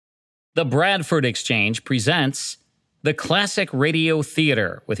The Bradford Exchange presents the Classic Radio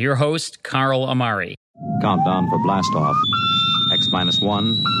Theater with your host, Carl Amari. Countdown for blast-off.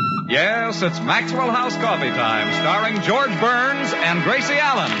 X-1. Yes, it's Maxwell House Coffee Time, starring George Burns and Gracie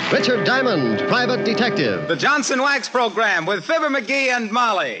Allen. Richard Diamond, Private Detective. The Johnson Wax Program with Fibber McGee and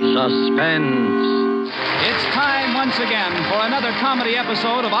Molly. Suspense. It's time once again for another comedy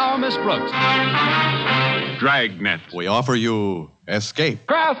episode of Our Miss Brooks. Dragnet. We offer you Escape.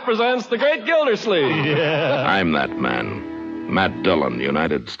 Kraft presents The Great Gildersleeve. Yeah. I'm that man, Matt Dillon,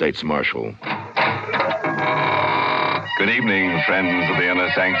 United States Marshal. Good evening, friends of the Inner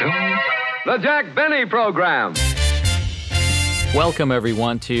Sanctum. The Jack Benny Program. Welcome,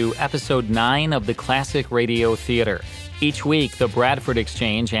 everyone, to Episode 9 of the Classic Radio Theater. Each week, the Bradford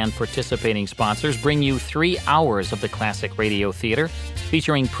Exchange and participating sponsors bring you 3 hours of the Classic Radio Theater,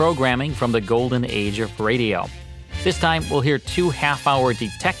 featuring programming from the golden age of radio. This time, we'll hear 2 half-hour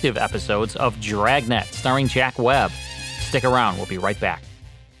detective episodes of Dragnet, starring Jack Webb. Stick around, we'll be right back.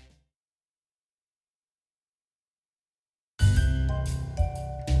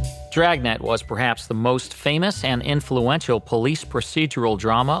 Dragnet was perhaps the most famous and influential police procedural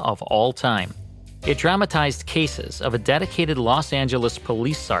drama of all time. It dramatized cases of a dedicated Los Angeles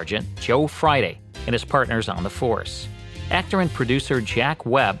police sergeant, Joe Friday, and his partners on the force. Actor and producer Jack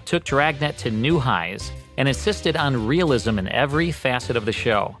Webb took Dragnet to new highs and insisted on realism in every facet of the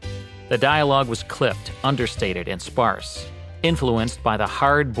show. The dialogue was clipped, understated, and sparse, influenced by the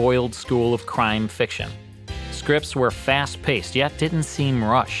hard-boiled school of crime fiction. Scripts were fast-paced, yet didn't seem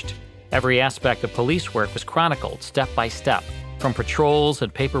rushed. Every aspect of police work was chronicled step by step, from patrols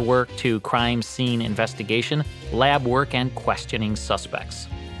and paperwork to crime scene investigation, lab work, and questioning suspects.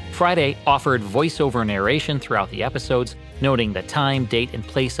 Friday offered voiceover narration throughout the episodes, noting the time, date, and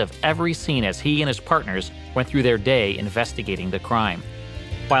place of every scene as he and his partners went through their day investigating the crime.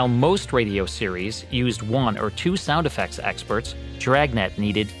 While most radio series used 1 or 2 sound effects experts, Dragnet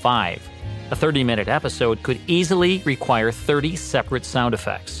needed 5. A 30-minute episode could easily require 30 separate sound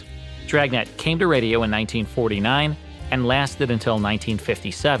effects. Dragnet came to radio in 1949 and lasted until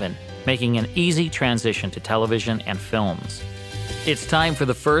 1957, making an easy transition to television and films. It's time for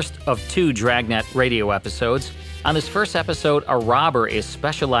the first of 2 Dragnet radio episodes. On this first episode, a robber is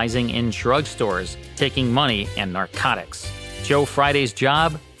specializing in drugstores, taking money and narcotics. Joe Friday's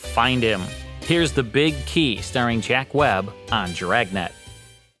job? Find him. Here's The Big Key, starring Jack Webb on Dragnet.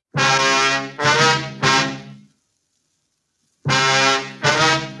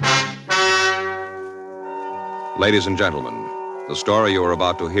 Ladies and gentlemen, the story you are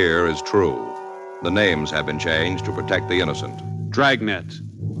about to hear is true. The names have been changed to protect the innocent. Dragnet.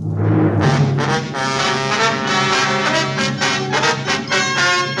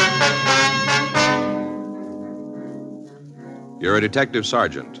 You're a detective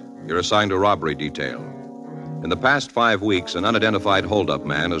sergeant. You're assigned to robbery detail. In the past 5 weeks, an unidentified holdup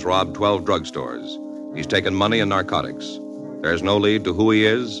man has robbed 12 drugstores. He's taken money and narcotics. There's no lead to who he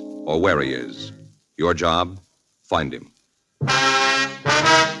is or where he is. Your job? Find him.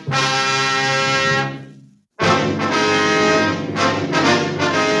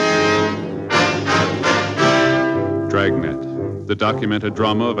 Dragnet, the documented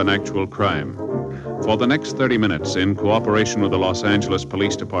drama of an actual crime. For the next 30 minutes, in cooperation with the Los Angeles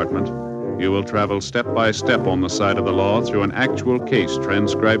Police Department, you will travel step by step on the side of the law through an actual case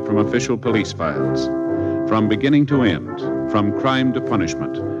transcribed from official police files. From beginning to end, from crime to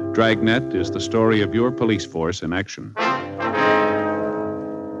punishment, Dragnet is the story of your police force in action.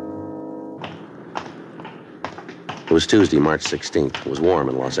 It was Tuesday, March 16th. It was warm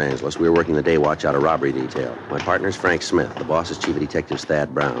in Los Angeles. We were working the day watch out of robbery detail. My partner's Frank Smith. The boss is Chief of Detectives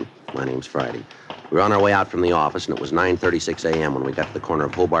Thad Brown. My name's Friday. We were on our way out from the office, and it was 9:36 a.m. when we got to the corner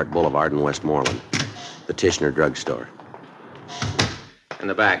of Hobart Boulevard and Westmoreland. The Tishner Drugstore. In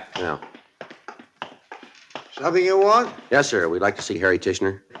the back. Yeah. Something you want? Yes, sir. We'd like to see Harry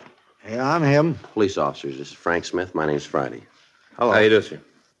Tishner. Yeah, I'm him. Police officers. This is Frank Smith. My name's Friday. Hello. How you do, sir?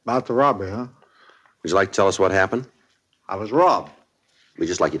 About the robbery, huh? Would you like to tell us what happened? I was robbed. We'd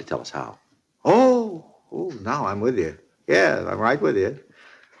just like you to tell us how. Oh, now I'm with you. Yeah, I'm right with you.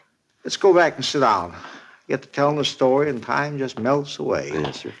 Let's go back and sit down. Get to telling the story, and time just melts away.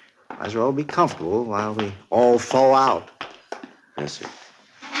 Yes, sir. Might as well be comfortable while we all fall out. Yes, sir.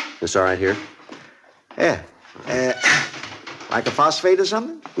 This all right here? Yeah. Like a phosphate or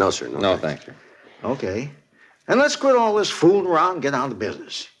something? No, sir. No, thank you. Okay. And let's quit all this fooling around and get down to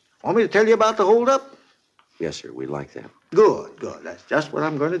business. Want me to tell you about the holdup? Yes, sir. We'd like that. Good. That's just what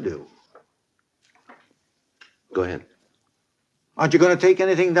I'm going to do. Go ahead. Aren't you going to take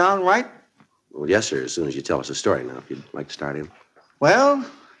anything down, right? Well, yes, sir, as soon as you tell us the story. Now, if you'd like to start in. Well,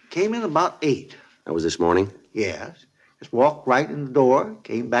 Came in about 8. That was this morning? Yes. Just walked right in the door,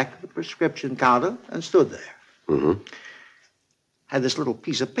 came back to the prescription counter, and stood there. Mm-hmm. Had this little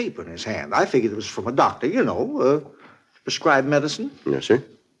piece of paper in his hand. I figured it was from a doctor, prescribed medicine. Yes, sir.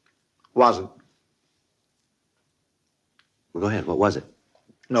 Wasn't. Well, go ahead. What was it?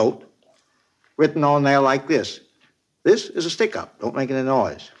 Note. Written on there like this. This is a stick-up. Don't make any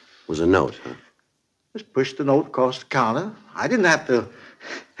noise. It was a note, huh? Just pushed the note across the counter. I didn't have to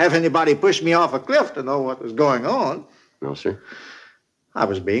have anybody push me off a cliff to know what was going on. No, sir. I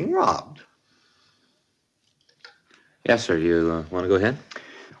was being robbed. Yes, sir. You want to go ahead?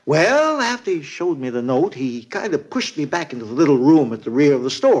 Well, after he showed me the note, he kind of pushed me back into the little room at the rear of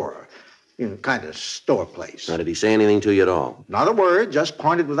the store. Kind of store place. Now, did he say anything to you at all? Not a word, just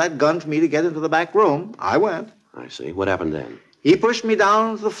pointed with that gun for me to get into the back room. I went. I see. What happened then? He pushed me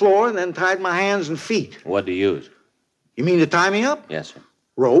down to the floor and then tied my hands and feet. What do you use? You mean to tie me up? Yes, sir.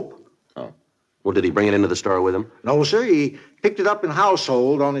 Rope. Oh. Well, did he bring it into the store with him? No, sir. He picked it up in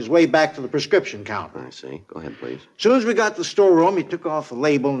household on his way back to the prescription counter. I see. Go ahead, please. As soon as we got to the storeroom, he took off the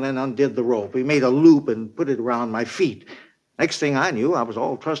label and then undid the rope. He made a loop and put it around my feet. Next thing I knew, I was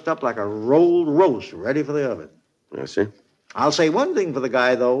all trussed up like a rolled roast, ready for the oven. Yes, sir. I'll say one thing for the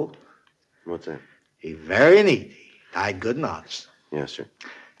guy, though. What's that? He's very neat. He died good and honest. Yes, sir.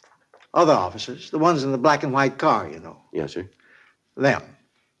 Other officers, the ones in the black and white car, Yes, sir. Them.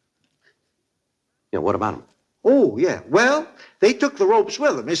 Yeah, what about them? Oh, yeah. Well, they took the ropes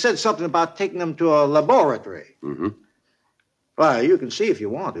with them. They said something about taking them to a laboratory. Mm-hmm. Well, you can see if you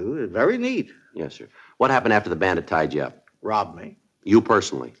want to. It's very neat. Yes, sir. What happened after the bandit tied you up? Robbed me. You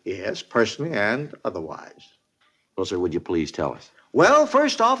personally? Yes, personally and otherwise. Well, sir, would you please tell us? Well,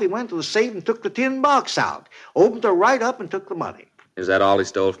 first off, he went to the safe and took the tin box out. Opened it right up and took the money. Is that all he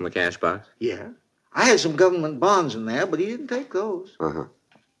stole from the cash box? Yeah. I had some government bonds in there, but he didn't take those. Uh-huh.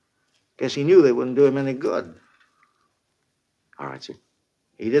 Guess he knew they wouldn't do him any good. All right, sir.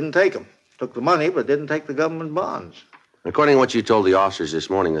 He didn't take them. Took the money, but didn't take the government bonds. According to what you told the officers this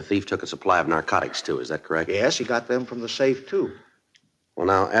morning, the thief took a supply of narcotics, too. Is that correct? Yes, he got them from the safe, too. Well,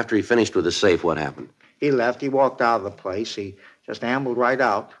 now, after he finished with the safe, what happened? He left. He walked out of the place. He just ambled right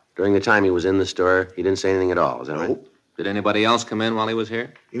out. During the time he was in the store, he didn't say anything at all. Is that right? Nope. Did anybody else come in while he was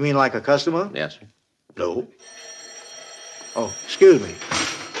here? You mean like a customer? Yes, sir. No. Oh, excuse me.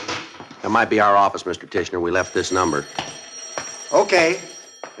 That might be our office, Mr. Tishner. We left this number. Okay.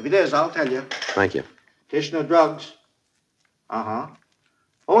 If it is, I'll tell you. Thank you. Tishner Drugs. Uh-huh.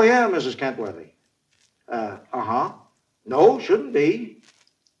 Oh, yeah, Mrs. Kentworthy. Uh-huh. No, shouldn't be.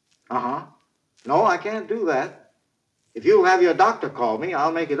 Uh-huh. No, I can't do that. If you'll have your doctor call me,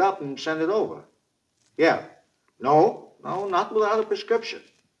 I'll make it up and send it over. Yeah. No, not without a prescription.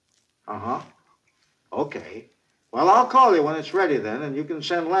 Uh-huh. Okay. Well, I'll call you when it's ready then, and you can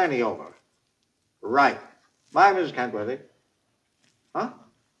send Lanny over. Right. Bye, Mrs. Kentworthy. Huh?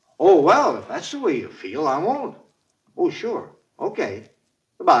 Oh, well, if that's the way you feel, I won't. Oh, sure. Okay.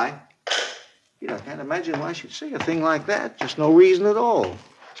 Goodbye. I can't imagine why she'd say a thing like that. Just no reason at all.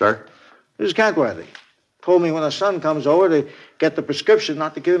 Sir? Mrs. Kentworthy told me when her son comes over to get the prescription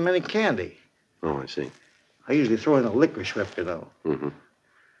not to give him any candy. Oh, I see. I usually throw in a licorice whip, Mm-hmm.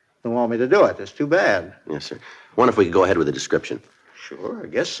 Don't want me to do it. That's too bad. Yes, sir. Wonder if we could go ahead with the description. Sure, I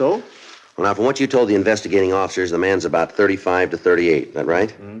guess so. Well, now, from what you told the investigating officers, the man's about 35 to 38. Is that right?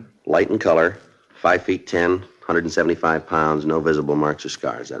 Mm-hmm. Light in color, 5 feet 10, 175 pounds, no visible marks or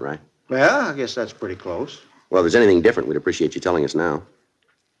scars. Is that right? Yeah, I guess that's pretty close. Well, if there's anything different, we'd appreciate you telling us now.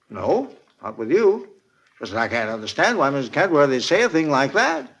 No, not with you. Just I can't understand why Mrs. Kentworthy'd say a thing like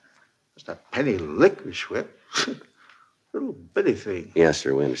that. Just a penny licorice whip. Little bitty thing. Yes,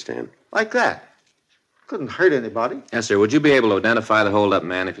 sir, we understand. Like that. Couldn't hurt anybody. Yes, sir. Would you be able to identify the hold-up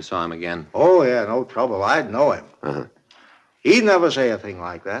man if you saw him again? Oh, yeah, no trouble. I'd know him. Uh-huh. He'd never say a thing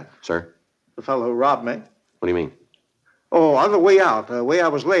like that. Sir? The fellow who robbed me. What do you mean? Oh, on the way out, the way I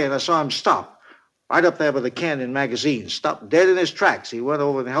was laying, I saw him stop. Right up there with the Canyon magazine. Stopped dead in his tracks. He went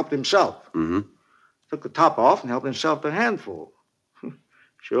over and helped himself. Mm-hmm. Took the top off and helped himself to a handful.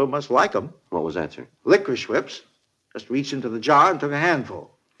 Sure must like 'em. What was that, sir? Licorice whips. Just reached into the jar and took a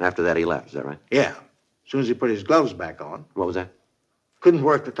handful. After that, he left. Is that right? Yeah. As soon as he put his gloves back on. What was that? Couldn't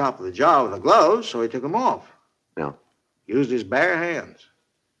work the top of the jar with the gloves, so he took them off. No. Used his bare hands.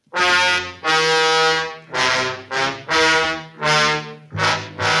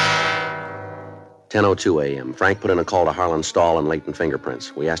 10:02 a.m. Frank put in a call to Harlan Stahl and Leighton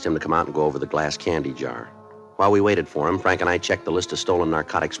Fingerprints. We asked him to come out and go over the glass candy jar. While we waited for him, Frank and I checked the list of stolen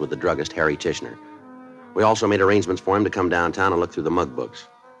narcotics with the druggist, Harry Tishner. We also made arrangements for him to come downtown and look through the mug books.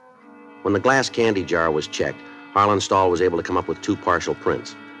 When the glass candy jar was checked, Harlan Stahl was able to come up with 2 partial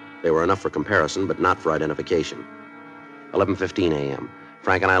prints. They were enough for comparison, but not for identification. 11:15 a.m.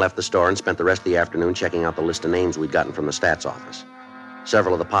 Frank and I left the store and spent the rest of the afternoon checking out the list of names we'd gotten from the stats office.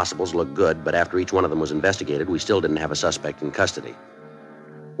 Several of the possibles looked good, but after each one of them was investigated, we still didn't have a suspect in custody.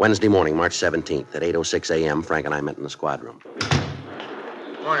 Wednesday morning, March 17th, at 8:06 a.m., Frank and I met in the squad room.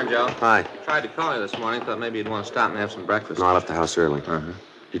 Morning, Joe. Hi. Tried to call you this morning. Thought maybe you'd want to stop and have some breakfast. No, I left the house early. Uh-huh. Did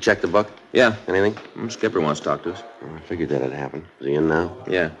you check the book? Yeah. Anything? Skipper wants to talk to us. I figured that'd happen. Is he in now?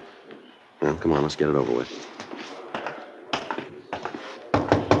 Yeah. Well, come on, let's get it over with.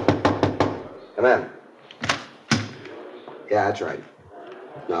 Come in. Yeah, that's right.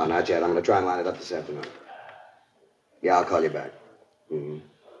 No, not yet. I'm going to try and line it up this afternoon. Yeah, I'll call you back. Mm-hmm.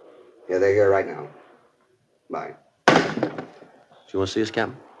 Yeah, they're here right now. Bye. Do you want to see us,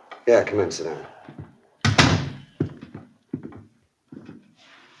 Captain? Yeah, come in, sit down.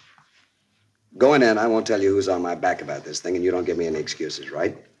 Going in, I won't tell you who's on my back about this thing, and you don't give me any excuses,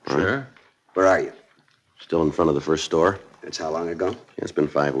 right? Sure. Where are you? Still in front of the first store. That's how long ago? Yeah, it's been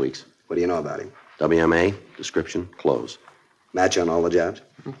 5 weeks. What do you know about him? WMA, description, close. Match on all the jobs?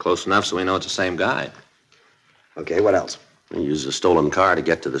 Close enough so we know it's the same guy. Okay, what else? He uses a stolen car to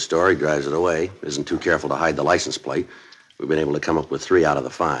get to the store. He drives it away. Isn't too careful to hide the license plate. We've been able to come up with 3 out of the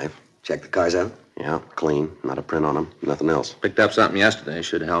 5. Check the cars out? Yeah, clean. Not a print on them. Nothing else. Picked up something yesterday.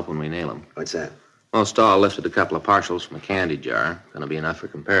 Should help when we nail him. What's that? Well, Stahl lifted a couple of partials from a candy jar. Gonna be enough for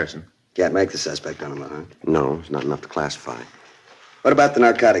comparison. Can't make the suspect on him, huh? No, it's not enough to classify. What about the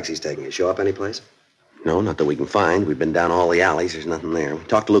narcotics he's taking? You show up anyplace? No, not that we can find. We've been down all the alleys. There's nothing there. We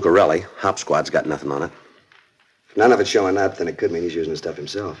talked to Lucarelli. Hop Squad's got nothing on it. If none of it's showing up, then it could mean he's using the stuff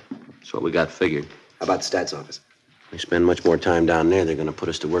himself. That's what we got figured. How about the stats office? We spend much more time down there. They're going to put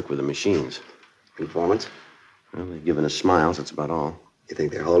us to work with the machines. Informants? Well, they've given us smiles. That's about all. You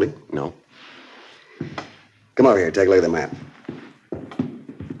think they're holding? No. Come over here. Take a look at the map.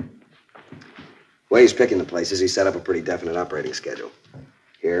 The way he's picking the places, he's set up a pretty definite operating schedule.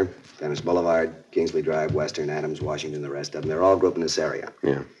 Here, Venice Boulevard, Kingsley Drive, Western, Adams, Washington, the rest of them. They're all grouped in this area.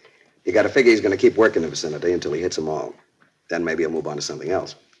 Yeah. You got to figure he's going to keep working the vicinity until he hits them all. Then maybe he'll move on to something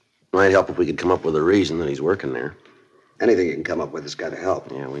else. Might help if we could come up with a reason that he's working there. Anything you can come up with has got to help.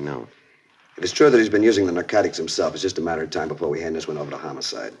 Yeah, we know. If it's true that he's been using the narcotics himself, it's just a matter of time before we hand this one over to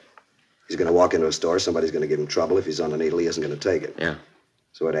homicide. He's going to walk into a store, somebody's going to give him trouble. If he's on the needle, he isn't going to take it. Yeah.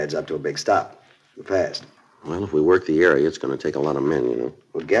 So it adds up to a big stop. Fast. Well, if we work the area, it's going to take a lot of men, you know.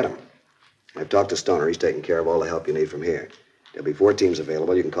 We'll get him. I've talked to Stoner. He's taking care of all the help you need from here. There'll be 4 teams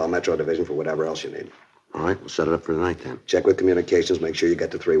available. You can call Metro Division for whatever else you need. All right, we'll set it up for tonight, then. Check with communications. Make sure you get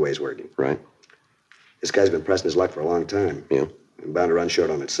the 3-ways working. Right. This guy's been pressing his luck for a long time. Yeah. I'm bound to run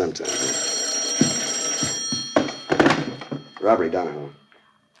short on it sometime. Robbery, Donahoe.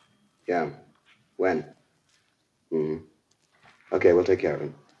 Yeah. When? Mm-hmm. Okay, we'll take care of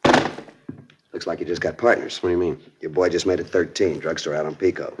him. Looks like you just got partners. What do you mean? Your boy just made it 13. Drugstore out on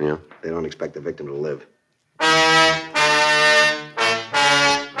Pico. Yeah. They don't expect the victim to live.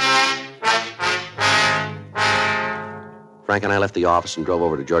 Frank and I left the office and drove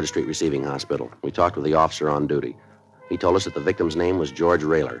over to Georgia Street Receiving Hospital. We talked with the officer on duty. He told us that the victim's name was George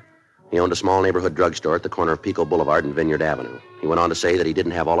Rayler. He owned a small neighborhood drugstore at the corner of Pico Boulevard and Vineyard Avenue. He went on to say that he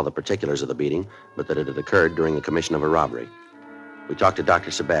didn't have all of the particulars of the beating, but that it had occurred during the commission of a robbery. We talked to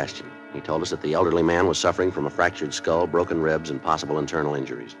Dr. Sebastian. He told us that the elderly man was suffering from a fractured skull, broken ribs, and possible internal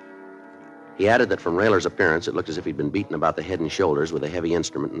injuries. He added that from Rayler's appearance, it looked as if he'd been beaten about the head and shoulders with a heavy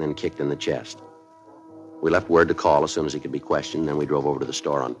instrument and then kicked in the chest. We left word to call as soon as he could be questioned, then we drove over to the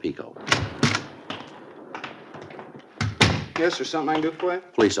store on Pico. Yes, there's something I can do for you?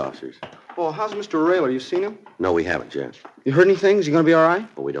 Police officers. Oh, how's Mr. Rayler? You seen him? No, we haven't yet. You heard anything? Is he going to be all right?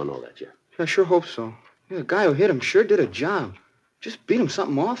 But we don't know that yet. I sure hope so. Yeah, the guy who hit him sure did a job. Just beat him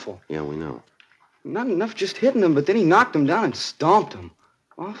something awful. Yeah, we know. Not enough just hitting him, but then he knocked him down and stomped him.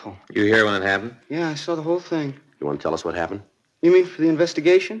 Awful. You hear when it happened? Yeah, I saw the whole thing. You want to tell us what happened? You mean for the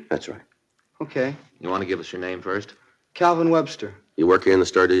investigation? That's right. Okay. You want to give us your name first? Calvin Webster. You work here in the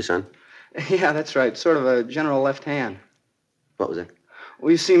store, do you, son? Yeah, that's right. Sort of a general left hand. What was that?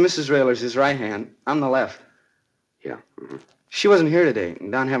 Well, you see, Mrs. Rayler's his right hand. I'm the left. Yeah. Mm-hmm. She wasn't here today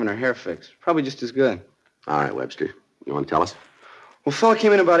and down having her hair fixed. Probably just as good. All right, Webster. You want to tell us? Well, fella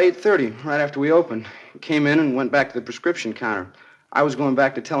came in about 8:30, right after we opened. He came in and went back to the prescription counter. I was going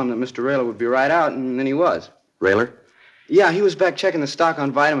back to tell him that Mr. Rayler would be right out, and then he was. Rayler? Yeah, he was back checking the stock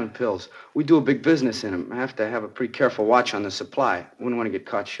on vitamin pills. We do a big business in them. I have to have a pretty careful watch on the supply. Wouldn't want to get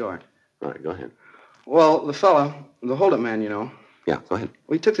caught short. All right, go ahead. Well, the fella, the hold-up man, you know. Yeah, go ahead.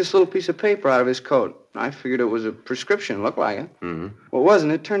 Well, he took this little piece of paper out of his coat. I figured it was a prescription. Looked like it. Mm-hmm. Well, it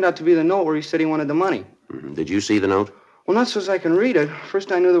wasn't. It turned out to be the note where he said he wanted the money. Mm-hmm. Did you see the note? Well, not so as I can read it.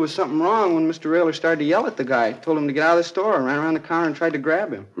 First I knew there was something wrong when Mr. Railer started to yell at the guy. Told him to get out of the store, ran around the counter and tried to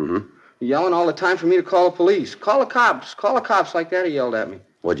grab him. Mm-hmm. Yelling all the time for me to call the police. Call the cops like that, he yelled at me.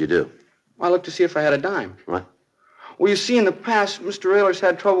 What'd you do? I looked to see if I had a dime. What? Well, you see, in the past, Mr. Railer's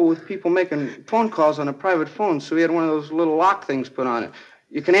had trouble with people making phone calls on a private phone, so he had one of those little lock things put on it.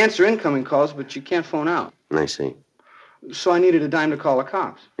 You can answer incoming calls, but you can't phone out. I see. So I needed a dime to call the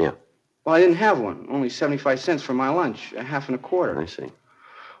cops. Yeah. Well, I didn't have one. Only 75 cents for my lunch, a half and a quarter. I see.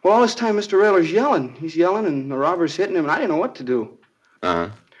 Well, all this time, Mr. Railer's yelling. He's yelling, and the robber's hitting him, and I didn't know what to do. Uh-huh.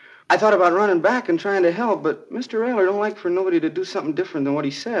 I thought about running back and trying to help, but Mr. Railer don't like for nobody to do something different than what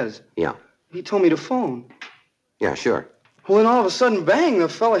he says. Yeah. He told me to phone. Yeah, sure. Well, then all of a sudden, bang, the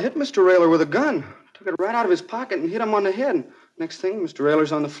fella hit Mr. Railer with a gun. Took it right out of his pocket and hit him on the head. Next thing, Mr.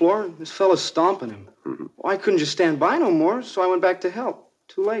 Railer's on the floor, and this fella's stomping him. Mm-hmm. Well, I couldn't just stand by no more, so I went back to help.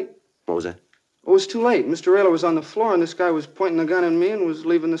 Too late. What was that? It was too late. Mr. Railer was on the floor, and this guy was pointing the gun at me and was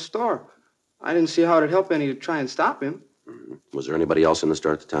leaving the store. I didn't see how it'd help any to try and stop him. Mm-hmm. Was there anybody else in the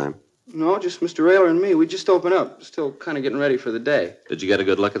store at the time? No, just Mr. Railer and me. We just opened up. Still kind of getting ready for the day. Did you get a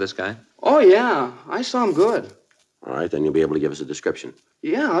good look at this guy? Oh, yeah. I saw him good. All right, then you'll be able to give us a description.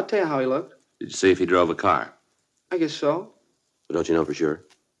 Yeah, I'll tell you how he looked. Did you see if he drove a car? I guess so. But don't you know for sure?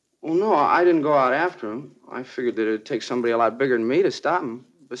 Well, no, I didn't go out after him. I figured that it'd take somebody a lot bigger than me to stop him.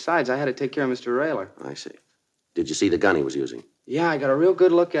 Besides, I had to take care of Mr. Railer. I see. Did you see the gun he was using? Yeah, I got a real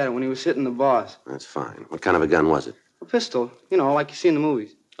good look at it when he was hitting the boss. That's fine. What kind of a gun was it? A pistol, you know, like you see in the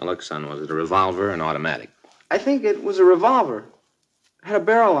movies. Now, look, son, was it a revolver or an automatic? I think it was a revolver. It had a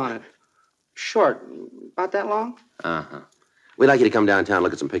barrel on it. Short. About that long? Uh-huh. We'd like you to come downtown and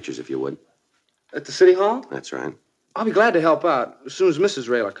look at some pictures, if you would. At the city hall? That's right. I'll be glad to help out as soon as Mrs.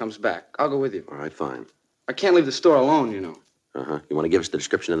 Railer comes back. I'll go with you. All right, fine. I can't leave the store alone, you know. Uh-huh. You want to give us the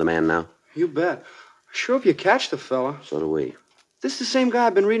description of the man now? You bet. I sure hope you catch the fella. So do we. This the same guy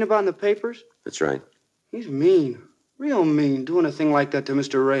I've been reading about in the papers? That's right. He's mean. Real mean, doing a thing like that to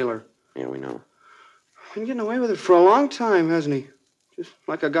Mr. Railer. Yeah, we know. Been getting away with it for a long time, hasn't he? Just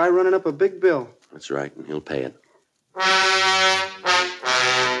like a guy running up a big bill. That's right, and he'll pay it.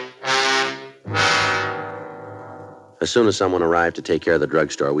 As soon as someone arrived to take care of the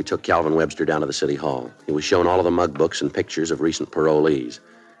drugstore, we took Calvin Webster down to the city hall. He was shown all of the mug books and pictures of recent parolees.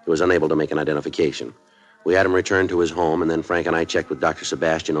 He was unable to make an identification. We had him returned to his home, and then Frank and I checked with Dr.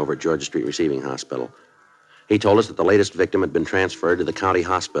 Sebastian over at Georgia Street Receiving Hospital. He told us that the latest victim had been transferred to the county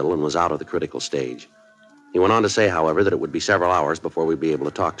hospital and was out of the critical stage. He went on to say, however, that it would be several hours before we'd be able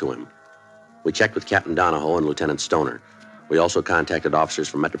to talk to him. We checked with Captain Donahoe and Lieutenant Stoner. We also contacted officers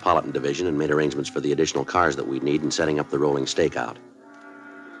from Metropolitan Division and made arrangements for the additional cars that we'd need in setting up the rolling stakeout.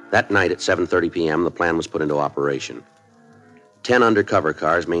 That night at 7:30 p.m., the plan was put into operation. 10 undercover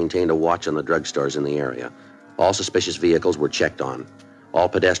cars maintained a watch on the drugstores in the area. All suspicious vehicles were checked on. All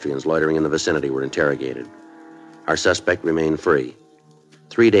pedestrians loitering in the vicinity were interrogated. Our suspect remained free.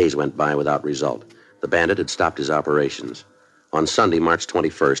 3 days went by without result. The bandit had stopped his operations. On Sunday, March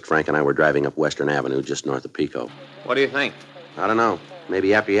 21st, Frank and I were driving up Western Avenue just north of Pico. What do you think? I don't know.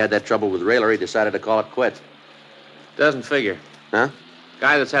 Maybe after he had that trouble with Railer, he decided to call it quits. Doesn't figure. Huh?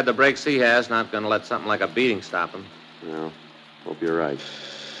 Guy that's had the breaks he has not going to let something like a beating stop him. No. Hope you're right.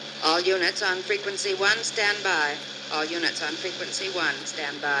 All units on frequency 1, stand by. All units on frequency 1,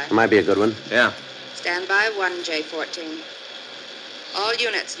 stand by. It might be a good one. Yeah. Stand by 1J14. All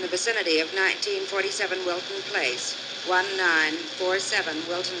units in the vicinity of 1947 Wilton Place. 1947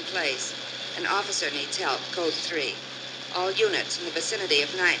 Wilton Place. An officer needs help, code 3. All units in the vicinity of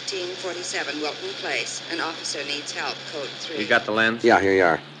 1947 Wilton Place. An officer needs help, code 3. You got the lens? Yeah, here you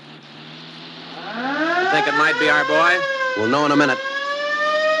are. You think it might be our boy? We'll know in a minute.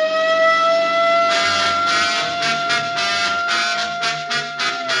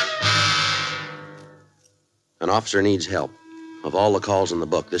 An officer needs help. Of all the calls in the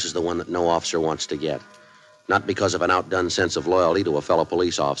book, this is the one that no officer wants to get. Not because of an outdone sense of loyalty to a fellow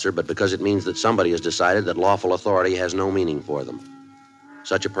police officer, but because it means that somebody has decided that lawful authority has no meaning for them.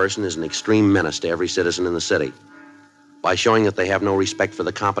 Such a person is an extreme menace to every citizen in the city. By showing that they have no respect for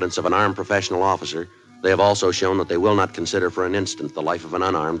the competence of an armed professional officer, they have also shown that they will not consider for an instant the life of an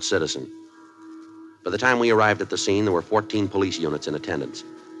unarmed citizen. By the time we arrived at the scene, there were 14 police units in attendance.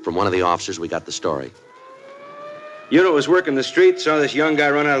 From one of the officers, we got the story. Unit was working the street, saw this young guy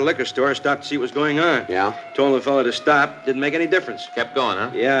run out of the liquor store, stopped to see what was going on. Yeah? Told the fellow to stop. Didn't make any difference. Kept going,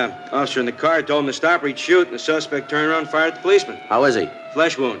 huh? Yeah. Officer in the car told him to stop or he'd shoot, and the suspect turned around and fired at the policeman. How is he?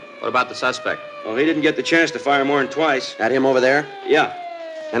 Flesh wound. What about the suspect? Well, he didn't get the chance to fire more than twice. That him over there? Yeah.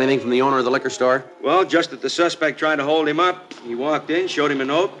 Anything from the owner of the liquor store? Well, just that the suspect tried to hold him up. He walked in, showed him a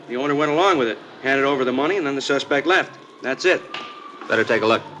note. The owner went along with it, handed over the money, and then the suspect left. That's it. Better take a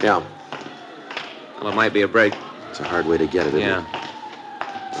look. Yeah. Well, it might be a break. It's a hard way to get it, isn't it?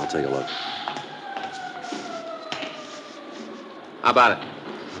 I'll take a look. How about it?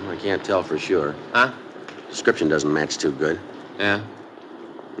 I can't tell for sure. Huh? Description doesn't match too good. Yeah?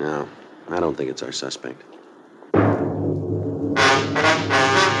 No, I don't think it's our suspect.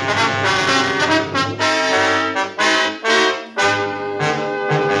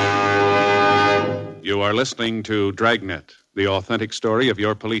 You are listening to Dragnet, the authentic story of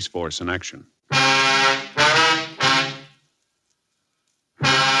your police force in action.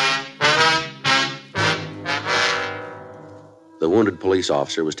 The wounded police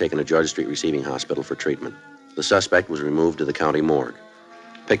officer was taken to George Street Receiving Hospital for treatment. The suspect was removed to the county morgue.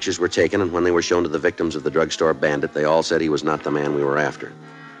 Pictures were taken, and when they were shown to the victims of the drugstore bandit, they all said he was not the man we were after.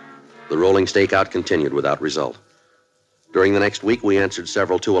 The rolling stakeout continued without result. During the next week, we answered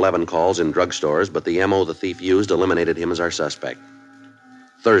several 211 calls in drugstores, but the MO the thief used eliminated him as our suspect.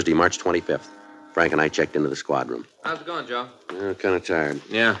 Thursday, March 25th, Frank and I checked into the squad room. How's it going, Joe? Kind of tired.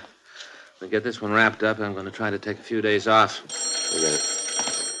 Yeah. To get this one wrapped up, I'm going to try to take a few days off. I got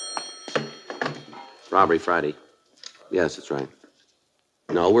it. Robbery Friday. Yes, that's right.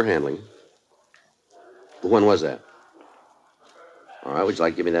 No, we're handling. When was that? All right, would you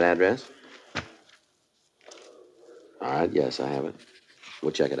like to give me that address? All right, yes, I have it.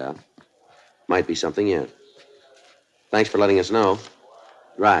 We'll check it out. Might be something yet. Thanks for letting us know.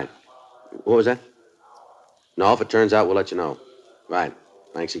 Right. What was that? No, if it turns out, we'll let you know. Right.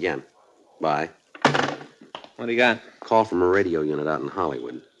 Thanks again. Bye. What do you got? Call from a radio unit out in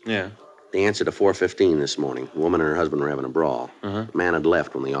Hollywood. Yeah. They answered to 4:15 this morning. The woman and her husband were having a brawl. Uh-huh. The man had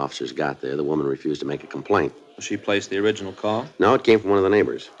left when the officers got there. The woman refused to make a complaint. She placed the original call? No, it came from one of the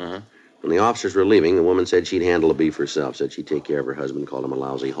neighbors. Uh-huh. When the officers were leaving, the woman said she'd handle the beef herself, said she'd take care of her husband, called him a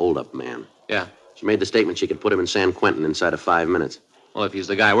lousy hold-up man. Yeah. She made the statement she could put him in San Quentin inside of 5 minutes. Well, if he's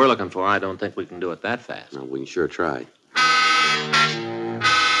the guy we're looking for, I don't think we can do it that fast. No, we can sure try.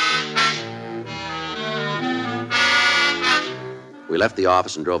 We left the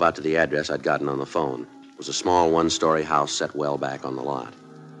office and drove out to the address I'd gotten on the phone. It was a small one-story house set well back on the lot.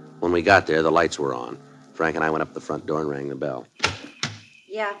 When we got there, the lights were on. Frank and I went up the front door and rang the bell.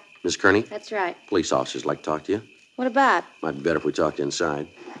 Yeah, Miss Kearney? that's right. Police officers like to talk to you. What about? Might be better if we talked inside.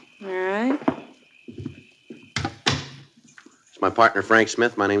 All right. It's my partner, Frank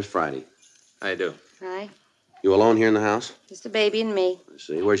Smith. My name's Friday. How you do? Hi. You alone here in the house? Just a baby and me. I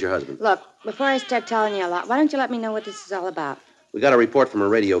see. Where's your husband? Look, before I start telling you a lot, why don't you let me know what this is all about? We got a report from a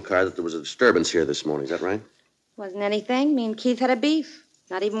radio car that there was a disturbance here this morning. Is that right? Wasn't anything. Me and Keith had a beef.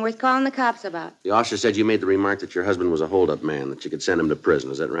 Not even worth calling the cops about. The officer said you made the remark that your husband was a hold-up man, that you could send him to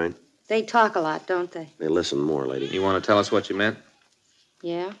prison. Is that right? They talk a lot, don't they? They listen more, lady. You want to tell us what you meant?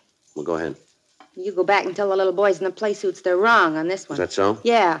 Yeah? Well, go ahead. You go back and tell the little boys in the play suits they're wrong on this one. Is that so?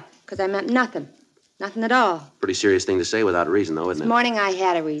 Yeah, because I meant nothing. Nothing at all. Pretty serious thing to say without a reason, though, isn't This it? morning I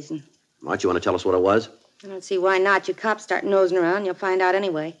had a reason. What, you want to tell us what it was? I don't see why not. You cops start nosing around, you'll find out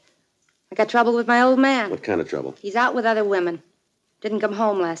anyway. I got trouble with my old man. What kind of trouble? He's out with other women. Didn't come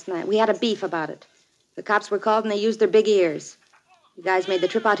home last night. We had a beef about it. The cops were called and they used their big ears. You guys made the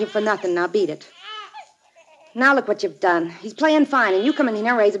trip out here for nothing. Now beat it. Now look what you've done. He's playing fine, and you come in here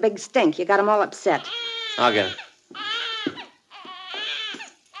and raise a big stink. You got him all upset. I'll get it.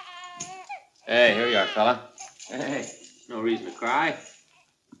 Hey, here you are, fella. Hey, no reason to cry.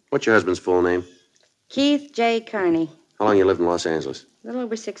 What's your husband's full name? Keith J. Kearney. How long you lived in Los Angeles? A little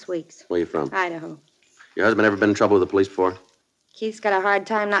over 6 weeks. Where you from? Idaho. Your husband ever been in trouble with the police before? Keith's got a hard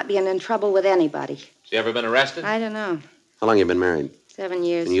time not being in trouble with anybody. Has he ever been arrested? I don't know. How long you been married? 7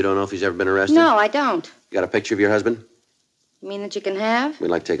 years. And you don't know if he's ever been arrested? No, I don't. You got a picture of your husband? You mean that you can have?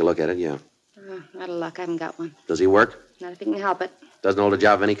 We'd like to take a look at it, yeah. Oh, out of luck. I haven't got one. Does he work? Not if he can help it. Doesn't hold a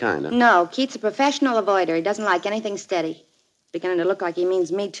job of any kind, huh? No, Keith's a professional avoider. He doesn't like anything steady. Beginning to look like he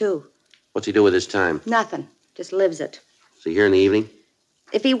means me, too. What's he do with his time? Nothing. Just lives it. Is he here in the evening?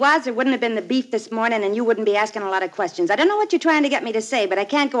 If he was, there wouldn't have been the beef this morning, and you wouldn't be asking a lot of questions. I don't know what you're trying to get me to say, but I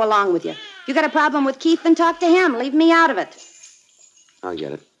can't go along with you. If you got a problem with Keith, then talk to him. Leave me out of it. I'll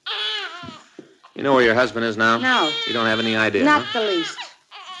get it. You know where your husband is now? No. You don't have any idea, Not huh? the least.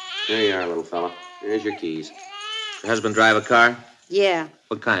 There you are, little fella. Here's your keys. Your husband drive a car? Yeah.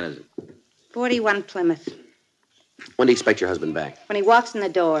 What kind is it? 41 Plymouth. When do you expect your husband back? When he walks in the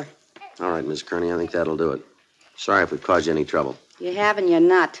door. All right, Miss Kearney, I think that'll do it. Sorry if we've caused you any trouble. You have and you're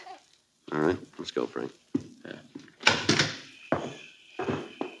not. All right, let's go, Frank.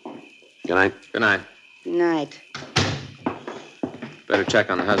 Good night. Good night. Good night. Better check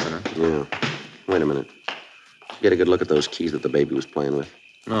on the husband, huh? Yeah. Wait a minute. Get a good look at those keys that the baby was playing with.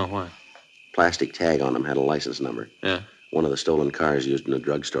 No, why? Plastic tag on them had a license number. Yeah. One of the stolen cars used in a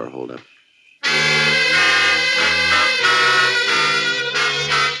drugstore holdup.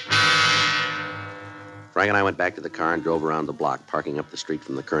 Frank and I went back to the car and drove around the block, parking up the street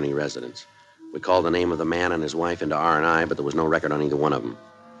from the Kearney residence. We called the name of the man and his wife into R&I, but there was no record on either one of them.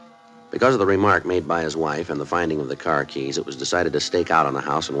 Because of the remark made by his wife and the finding of the car keys, it was decided to stake out on the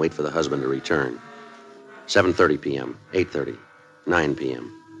house and wait for the husband to return. 7:30 p.m., 8:30, 9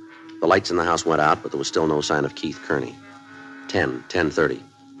 p.m. The lights in the house went out, but there was still no sign of Keith Kearney. 10:30.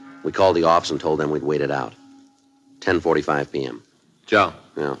 We called the office and told them we'd wait it out. 10:45 p.m. Joe.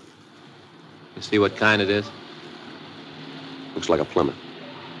 Yeah. You see what kind it is? Looks like a Plymouth.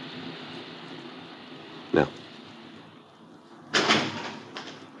 No.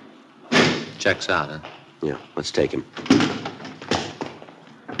 Checks out, huh? Yeah, let's take him.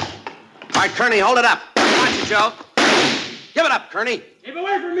 All right, Kearney, hold it up. Watch it, Joe. Give it up, Kearney. Keep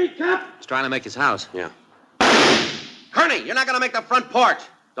away from me, Cap. He's trying to make his house. Yeah. Kearney, you're not going to make the front porch.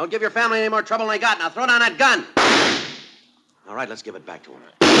 Don't give your family any more trouble than they got. Now throw down that gun. All right, let's give it back to him.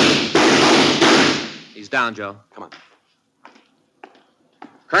 He's down, Joe. Come on.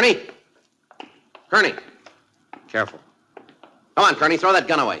 Kearney. Kearney. Careful. Come on, Kearney, throw that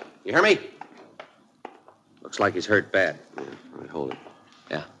gun away. You hear me? Looks like he's hurt bad. Yeah, all right, hold it.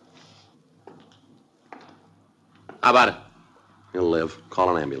 Yeah. How about it? He'll live.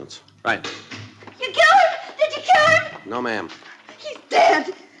 Call an ambulance. Right. You killed him? Did you kill him? No, ma'am. He's dead.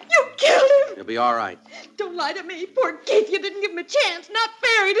 You killed him. He'll be all right. Don't lie to me. Poor Keith, you didn't give him a chance. Not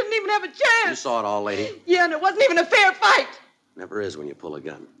fair. He didn't even have a You chance. saw it all, lady. Yeah, and it wasn't even a fair fight. Never is when you pull a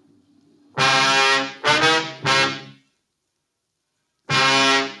gun.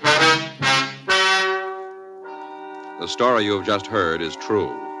 The story you have just heard is true.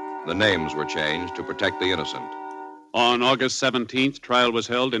 The names were changed to protect the innocent. On August 17th, trial was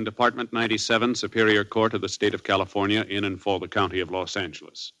held in Department 97, Superior Court of the State of California, in and for the County of Los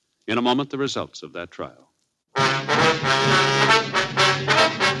Angeles. In a moment, the results of that trial.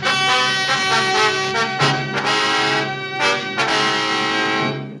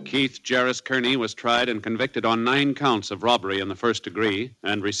 Keith Jarris Kearney was tried and convicted on 9 counts of robbery in the first degree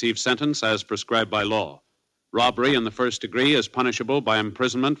and received sentence as prescribed by law. Robbery in the first degree is punishable by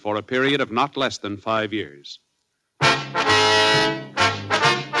imprisonment for a period of not less than 5 years.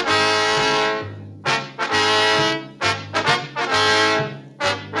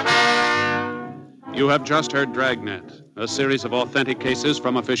 You have just heard Dragnet, a series of authentic cases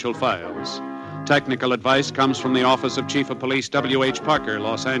from official files. Technical advice comes from the Office of Chief of Police W.H. Parker,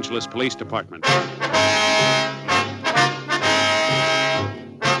 Los Angeles Police Department.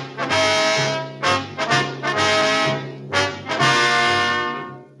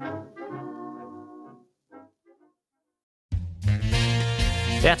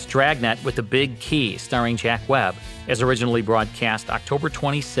 That's Dragnet with the Big Key, starring Jack Webb, as originally broadcast October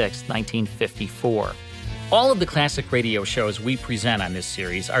 26, 1954. All of the classic radio shows we present on this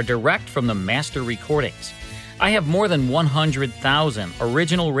series are direct from the master recordings. I have more than 100,000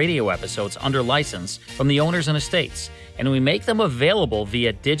 original radio episodes under license from the owners and estates, and we make them available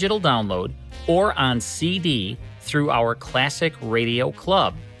via digital download or on CD through our Classic Radio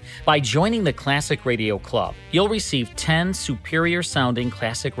Club. By joining the Classic Radio Club, you'll receive 10 superior-sounding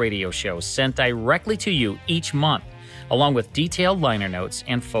classic radio shows sent directly to you each month, along with detailed liner notes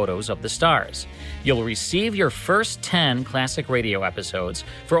and photos of the stars. You'll receive your first 10 classic radio episodes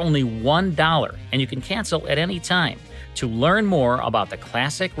for only $1, and you can cancel at any time. To learn more about the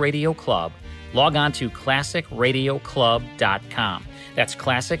Classic Radio Club, log on to classicradioclub.com. That's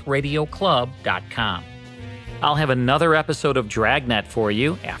classicradioclub.com. I'll have another episode of Dragnet for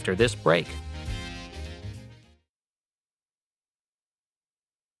you after this break.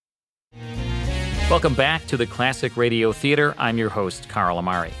 Welcome back to the Classic Radio Theater. I'm your host, Carl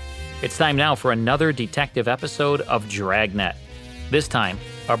Amari. It's time now for another detective episode of Dragnet. This time,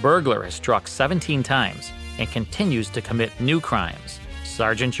 a burglar has struck 17 times and continues to commit new crimes.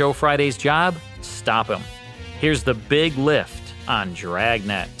 Sergeant Joe Friday's job? Stop him. Here's the big lift on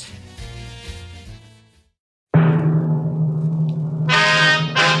Dragnet.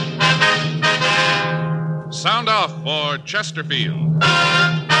 Sound off for Chesterfield.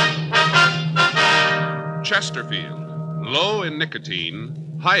 Chesterfield, low in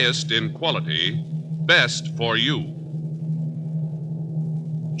nicotine, highest in quality, best for you.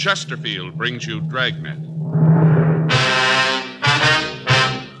 Chesterfield brings you Dragnet.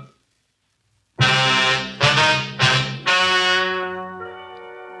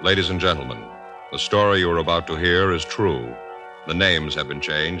 Ladies and gentlemen, the story you are about to hear is true. The names have been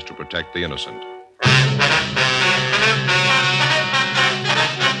changed to protect the innocent.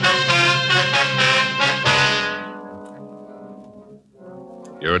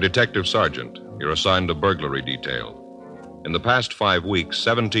 You're a detective sergeant. You're assigned to burglary detail. In the past 5 weeks,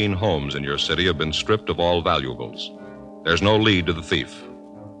 17 homes in your city have been stripped of all valuables. There's no lead to the thief,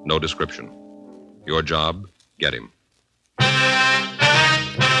 no description. Your job, get him.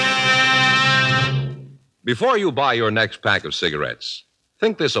 Before you buy your next pack of cigarettes,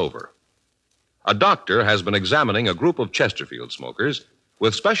 think this over. A doctor has been examining a group of Chesterfield smokers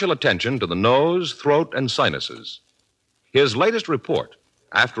with special attention to the nose, throat, and sinuses. His latest report,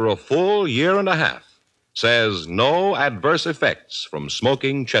 after a full year and a half, says no adverse effects from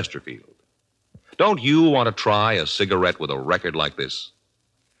smoking Chesterfield. Don't you want to try a cigarette with a record like this?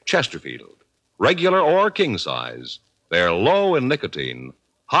 Chesterfield, regular or king size, they're low in nicotine,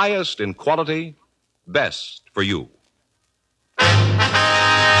 highest in quality, best for you.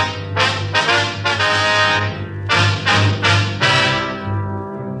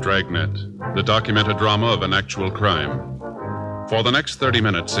 Dragnet, the documented drama of an actual crime. For the next 30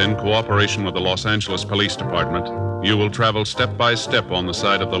 minutes, in cooperation with the Los Angeles Police Department, you will travel step by step on the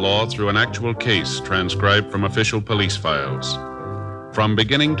side of the law through an actual case transcribed from official police files. From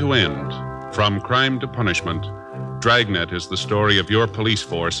beginning to end, from crime to punishment, Dragnet is the story of your police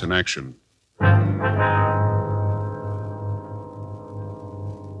force in action.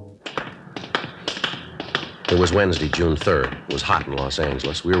 It was Wednesday, June 3rd. It was hot in Los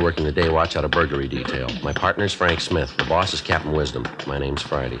Angeles. We were working the day watch out of burglary detail. My partner's Frank Smith. The boss is Captain Wisdom. My name's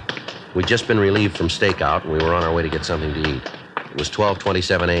Friday. We'd just been relieved from stakeout, and we were on our way to get something to eat. It was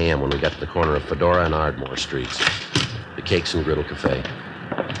 12:27 a.m. when we got to the corner of Fedora and Ardmore Streets. The Cakes and Griddle Cafe.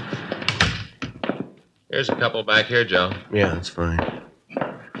 Here's a couple back here, Joe. Yeah, that's fine.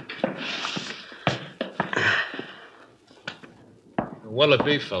 What'll it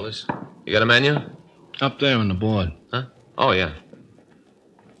be, fellas? You got a menu? Up there on the board. Huh? Oh, yeah.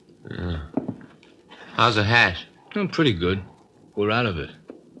 How's the hash? Pretty good. We're out of it.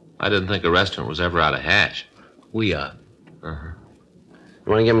 I didn't think a restaurant was ever out of hash. We are. Uh-huh.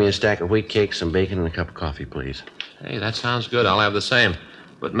 You want to give me a stack of wheat cakes, some bacon, and a cup of coffee, please? Hey, that sounds good. I'll have the same.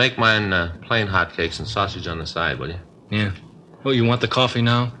 But make mine plain hot cakes and sausage on the side, will you? Yeah. Oh, you want the coffee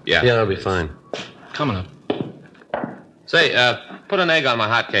now? Yeah. Yeah, that'll be fine. Coming up. Say, put an egg on my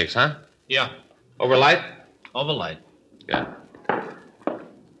hot cakes, huh? Yeah. Over light? Over light. Yeah.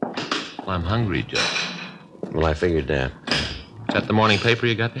 Well, I'm hungry, Joe. Well, I figured that. Is that the morning paper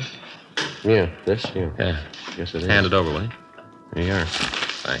you got there? Yeah, this? Yeah. Yeah. Yes, it is. Hand it over, will you? There you are.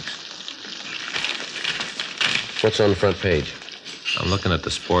 Thanks. What's on the front page? I'm looking at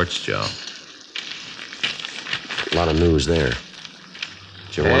the sports, Joe. A lot of news there.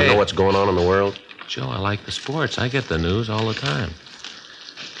 Do you want to know what's going on in the world? Joe, I like the sports. I get the news all the time.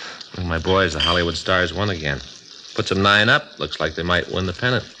 Look, my boys, the Hollywood Stars, won again. Puts them 9 up. Looks like they might win the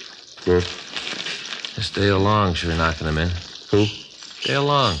pennant. This Dale Long sure knocking them in. Who? Dale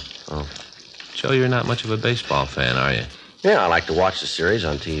Long. Oh. Joe, you're not much of a baseball fan, are you? Yeah, I like to watch the series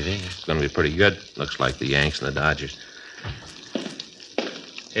on TV. It's going to be pretty good. Looks like the Yanks and the Dodgers.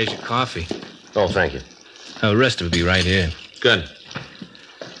 Here's your coffee. Oh, thank you. The rest of it will be right here. Good.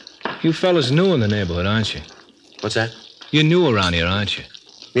 You fellas new in the neighborhood, aren't you? What's that? You're new around here, aren't you?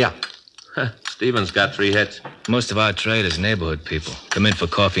 Yeah. Steven's got 3 hits. Most of our trade is neighborhood people. Come in for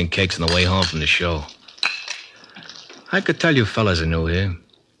coffee and cakes on the way home from the show. I could tell you fellas are new here.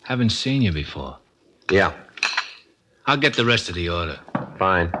 Haven't seen you before. Yeah. I'll get the rest of the order.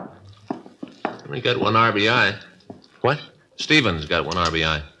 Fine. We got 1 RBI. What? Steven's got 1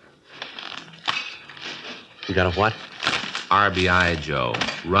 RBI. You got a what? RBI, Joe.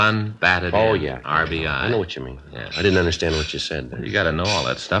 Run, batted Oh, in. yeah. RBI. I know what you mean. Yeah. I didn't understand what you said there. You got to know all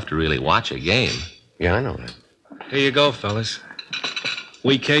that stuff to really watch a game. Yeah, I know that. Here you go, fellas.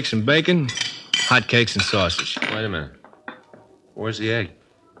 Wheat cakes and bacon, hot cakes and sausage. Wait a minute. Where's the egg?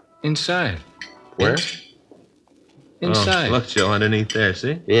 Inside. Where? Inside. Oh, look, Joe, underneath there,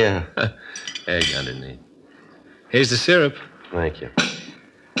 see? Yeah. Egg underneath. Here's the syrup. Thank you.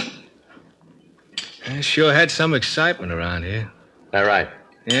 I sure had some excitement around here. All right.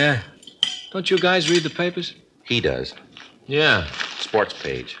 Yeah. Don't you guys read the papers? He does. Yeah. Sports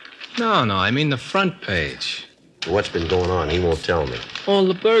page. No, I mean the front page. What's been going on? He won't tell me. All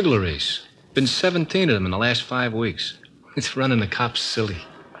the burglaries. Been 17 of them in the last 5 weeks. It's running the cops silly.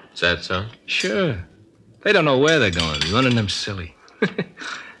 Is that so? Sure. They don't know where they're going. Running them silly.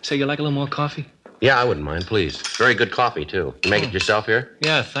 Say, you like a little more coffee? Yeah, I wouldn't mind, please. Very good coffee, too. You make it yourself here?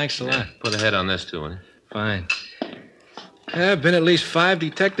 Yeah, thanks a lot. Put a head on this, too, will you? Fine. There have been at least 5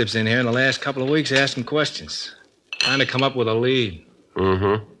 detectives in here in the last couple of weeks asking questions. Trying to come up with a lead.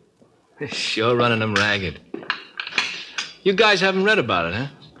 Mm-hmm. Sure running them ragged. You guys haven't read about it, huh?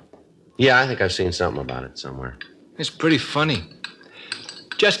 Yeah, I think I've seen something about it somewhere. It's pretty funny.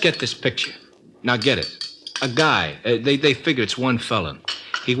 Just get this picture. Now get it. A guy. They figure it's one fella.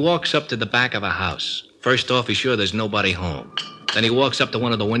 He walks up to the back of a house. First off, he's sure there's nobody home. Then he walks up to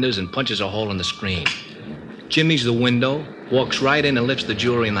one of the windows and punches a hole in the screen. Jimmy's the window, walks right in and lifts the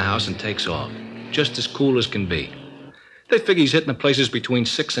jewelry in the house and takes off. Just as cool as can be. They figure he's hitting the places between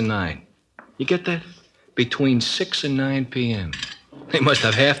 6 and 9. You get that? Between 6 and 9 p.m. They must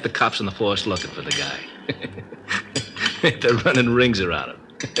have half the cops on the force looking for the guy. They're running rings around him.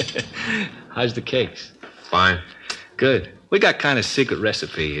 How's the cakes? Fine. Good. We got kind of secret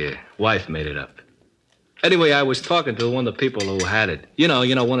recipe here. Wife made it up. Anyway, I was talking to one of the people who had it. You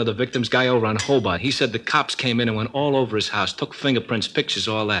know, one of the victims, guy over on Hobart. He said the cops came in and went all over his house, took fingerprints, pictures,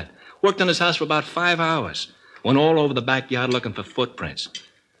 all that. Worked on his house for about 5 hours. Went all over the backyard looking for footprints.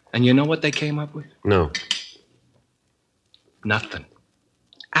 And you know what they came up with? No. Nothing.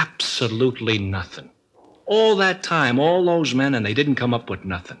 Absolutely nothing. All that time, all those men, and they didn't come up with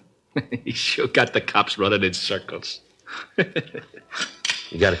nothing. He sure got the cops running in circles.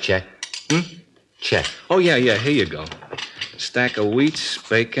 You got a check? Check. Oh, yeah, here you go. Stack of wheats,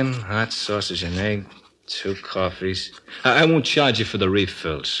 bacon, hot sausage and egg, 2 coffees. I won't charge you for the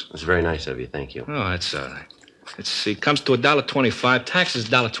refills. That's very nice of you, thank you. Oh, that's all right. Let's see, comes to $1.25, taxes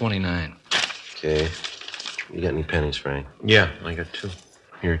 $1.29. Okay. You got any pennies, Frank? Yeah, I got 2.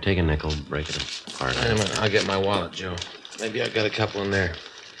 Here, take a nickel, break it apart. Wait a minute, I'll get my wallet, Joe. Maybe I got a couple in there.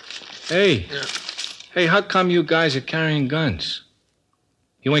 Hey. Yeah. Hey, how come you guys are carrying guns?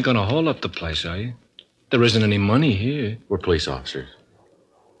 You ain't gonna hold up the place, are you? There isn't any money here. We're police officers.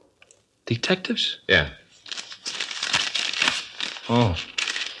 Detectives? Yeah. Oh.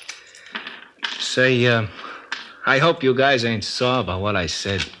 Say, I hope you guys ain't sore about what I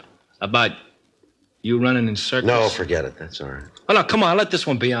said. About you running in circles. No, forget it. That's all right. Oh, no, come on. Let this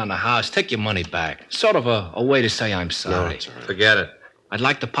one be on the house. Take your money back. Sort of a way to say I'm sorry. No, it's all right. Forget it. I'd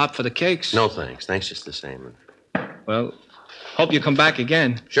like to pop for the cakes. No, thanks. Thanks just the same. Well, hope you come back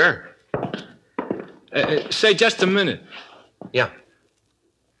again. Sure. Say, just a minute. Yeah.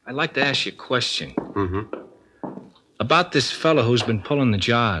 I'd like to ask you a question. Mm-hmm. About this fellow who's been pulling the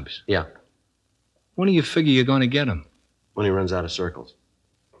jobs. Yeah. When do you figure you're going to get him? When he runs out of circles.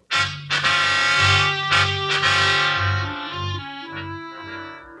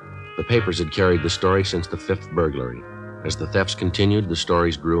 The papers had carried the story since the 5th burglary. As the thefts continued, the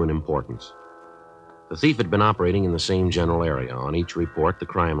stories grew in importance. The thief had been operating in the same general area. On each report, the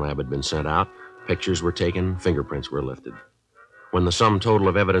crime lab had been sent out, pictures were taken, fingerprints were lifted. When the sum total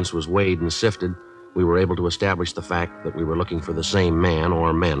of evidence was weighed and sifted, we were able to establish the fact that we were looking for the same man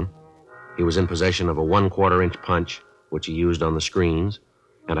or men. He was in possession of a 1/4-inch punch, which he used on the screens,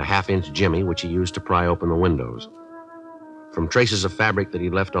 and a 1/2-inch jimmy, which he used to pry open the windows. From traces of fabric that he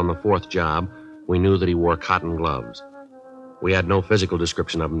left on the 4th job, we knew that he wore cotton gloves. We had no physical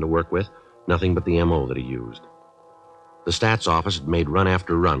description of him to work with, nothing but the M.O. that he used. The stats office had made run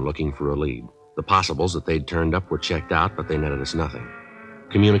after run looking for a lead. The possibles that they'd turned up were checked out, but they netted us nothing.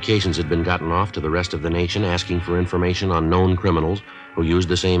 Communications had been gotten off to the rest of the nation asking for information on known criminals who used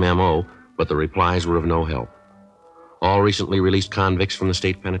the same M.O., but the replies were of no help. All recently released convicts from the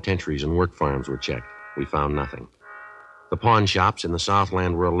state penitentiaries and work farms were checked. We found nothing. The pawn shops in the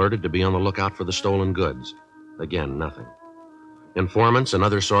Southland were alerted to be on the lookout for the stolen goods. Again, nothing. Informants and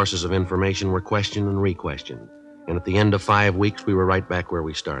other sources of information were questioned and re-questioned, and at the end of 5 weeks, we were right back where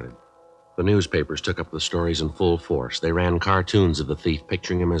we started. The newspapers took up the stories in full force. They ran cartoons of the thief,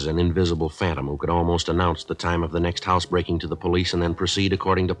 picturing him as an invisible phantom who could almost announce the time of the next housebreaking to the police and then proceed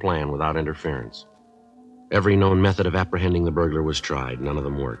according to plan without interference. Every known method of apprehending the burglar was tried. None of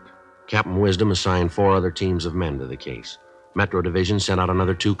them worked. Captain Wisdom assigned 4 other teams of men to the case. Metro Division sent out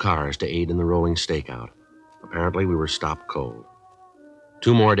another 2 cars to aid in the rolling stakeout. Apparently, we were stopped cold.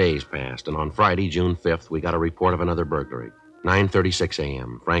 2 more days passed, and on Friday, June 5th, we got a report of another burglary. 9:36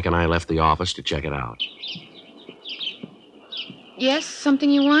 a.m. Frank and I left the office to check it out. Yes, something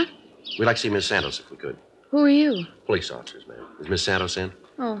you want? We'd like to see Miss Santos if we could. Who are you? Police officers, ma'am. Is Miss Santos in?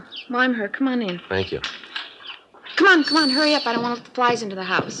 Oh, well, I'm her. Come on in. Thank you. Come on, hurry up. I don't want to let the flies into the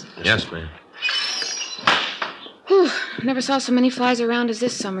house. Yes, ma'am. Whew, never saw so many flies around as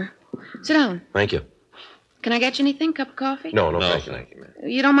this summer. Sit down. Thank you. Can I get you anything? Cup of coffee? No, thank you, ma'am.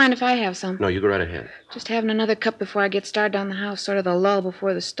 You don't mind if I have some? No, you go right ahead. Just having another cup before I get started on the house, sort of the lull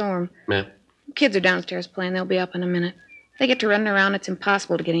before the storm. Ma'am? Kids are downstairs playing. They'll be up in a minute. If they get to running around, it's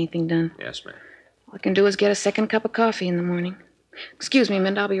impossible to get anything done. Yes, ma'am. All I can do is get a second cup of coffee in the morning. Excuse me,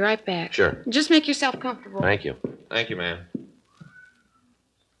 Minda. I'll be right back. Sure. Just make yourself comfortable. Thank you. Thank you, ma'am.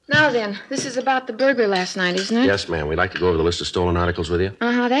 Now then, this is about the burglar last night, isn't it? Yes, ma'am. We'd like to go over the list of stolen articles with you.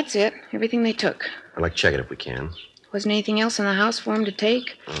 Uh-huh, that's it. Everything they took. I'd like to check it if we can. Wasn't anything else in the house for him to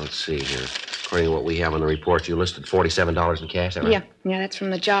take? Well, let's see here. According to what we have on the report, you listed $47 in cash, is that right? Yeah, that's from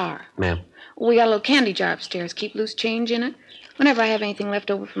the jar. Ma'am? We got a little candy jar upstairs. Keep loose change in it. Whenever I have anything left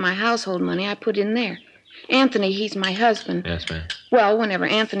over for my household money, I put it in there. Anthony, he's my husband. Yes, ma'am. Well, whenever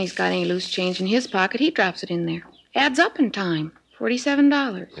Anthony's got any loose change in his pocket, he drops it in there. Adds up in time.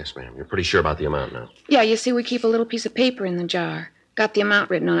 $47. Yes, ma'am. You're pretty sure about the amount now. Yeah, you see, we keep a little piece of paper in the jar. Got the amount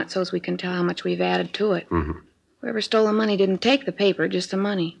written on it so as we can tell how much we've added to it. Mm-hmm. Whoever stole the money didn't take the paper, just the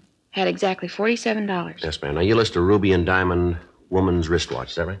money. Had exactly $47. Yes, ma'am. Now, you list a ruby and diamond woman's wristwatch,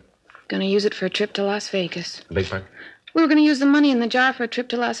 is that right? Gonna use it for a trip to Las Vegas. Big pardon? We were gonna use the money in the jar for a trip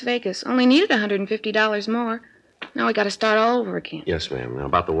to Las Vegas. Only needed $150 more. Now we gotta start all over again. Yes, ma'am. Now,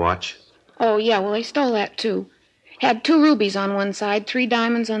 about the watch? Oh, yeah, well, they stole that, too. Had 2 rubies on one side, 3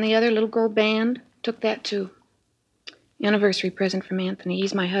 diamonds on the other, little gold band. Took that, too. Anniversary present from Anthony.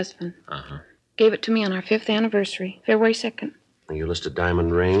 He's my husband. Uh-huh. Gave it to me on our 5th anniversary, February 2nd. Now, you list a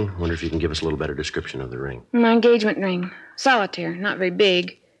diamond ring. Wonder if you can give us a little better description of the ring. My engagement ring. Solitaire, not very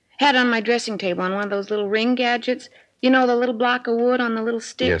big. Had it on my dressing table on one of those little ring gadgets. You know, the little block of wood on the little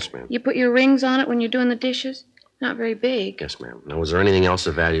stick? Yes, ma'am. You put your rings on it when you're doing the dishes? Not very big. Yes, ma'am. Now, was there anything else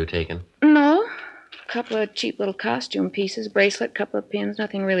of value taken? No. A couple of cheap little costume pieces, bracelet, couple of pins,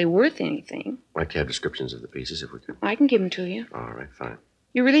 nothing really worth anything. I'd like to have descriptions of the pieces if we could. I can give them to you. All right, fine.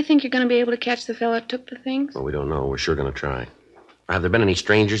 You really think you're going to be able to catch the fella that took the things? Well, we don't know. We're sure going to try. Have there been any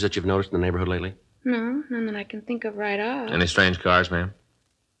strangers that you've noticed in the neighborhood lately? No, none that I can think of right off. Any strange cars, ma'am?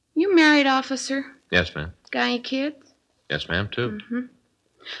 You married, officer? Yes, ma'am. Got any kids? Yes, ma'am, too. Mm-hmm.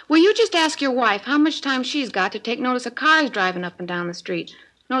 Will you just ask your wife how much time she's got to take notice of cars driving up and down the street,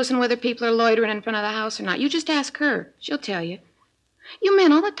 noticing whether people are loitering in front of the house or not? You just ask her. She'll tell you. You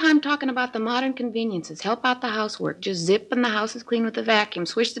men all the time talking about the modern conveniences. Help out the housework. Just zip and the house is clean with the vacuum.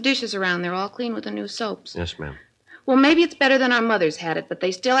 Swish the dishes around. They're all clean with the new soaps. Yes, ma'am. Well, maybe it's better than our mothers had it, but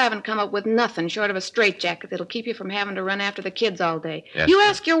they still haven't come up with nothing short of a straitjacket that'll keep you from having to run after the kids all day. Yes, you ma'am.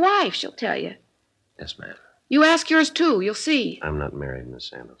 ask your wife. She'll tell you. Yes, ma'am. You ask yours, too. You'll see. I'm not married, Miss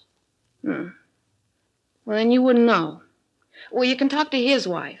Santos. Well, then you wouldn't know. Well, you can talk to his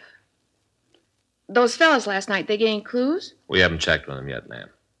wife. Those fellas last night, they get any clues? We haven't checked with them yet, ma'am.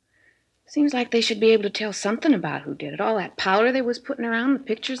 Seems like they should be able to tell something about who did it. All that powder they was putting around, the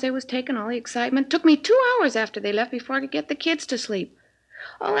pictures they was taking, all the excitement. Took me 2 hours after they left before I could get the kids to sleep.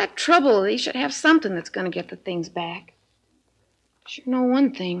 All that trouble, they should have something that's going to get the things back. Sure know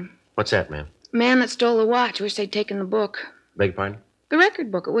one thing. What's that, ma'am? Man that stole the watch. Wish they'd taken the book. Beg your pardon? The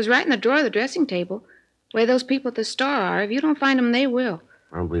record book. It was right in the drawer of the dressing table. The way those people at the store are, if you don't find them, they will.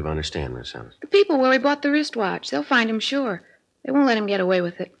 I don't believe I understand, Miss Santos. The people where we bought the wristwatch. They'll find him, sure. They won't let him get away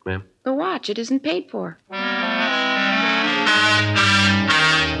with it. Ma'am? The watch. It isn't paid for.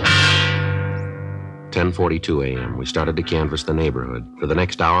 10:42 a.m. We started to canvass the neighborhood. For the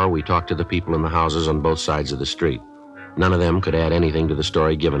next hour, we talked to the people in the houses on both sides of the street. None of them could add anything to the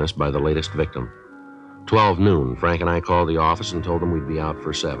story given us by the latest victim. 12 noon, Frank and I called the office and told them we'd be out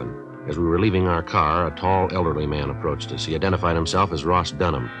for 7. As we were leaving our car, a tall, elderly man approached us. He identified himself as Ross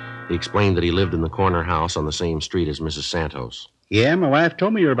Dunham. He explained that he lived in the corner house on the same street as Mrs. Santos. Yeah, my wife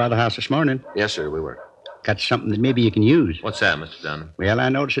told me you were about the house this morning. Yes, sir, we were. Got something that maybe you can use. What's that, Mr. Dunham? Well, I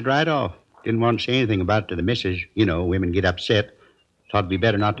noticed it right off. Didn't want to say anything about it to the missus. You know, women get upset. Thought it'd be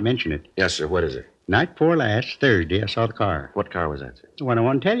better not to mention it. Yes, sir, what is it? Night before last, Thursday, I saw the car. What car was that, sir? The one I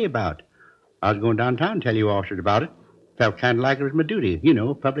want to tell you about. I was going downtown to tell you officers about it. Felt kind of like it was my duty. You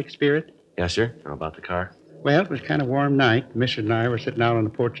know, public spirit. Yes, sir. How about the car? Well, it was kind of warm night. Mrs. and I were sitting out on the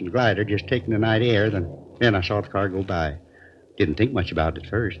porch in the glider, just taking the night air. Then I saw the car go by. Didn't think much about it at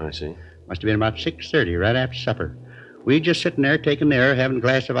first. I see. Must have been about 6:30, right after supper. We just sitting there taking the air, having a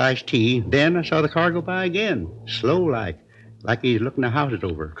glass of iced tea. Then I saw the car go by again, slow-like he's looking the houses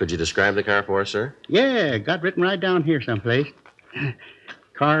over. Could you describe the car for us, sir? Yeah, got written right down here someplace.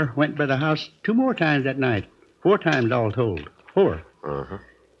 Car went by the house 2 more times that night. 4 times all told. 4. Uh-huh.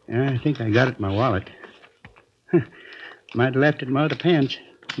 I think I got it in my wallet. Might have left it in my other pants.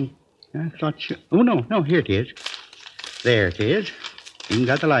 I thought Oh, no, here it is. There it is. Even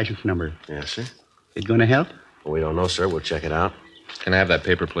got the license number. Yes, sir. It gonna help? Well, we don't know, sir. We'll check it out. Can I have that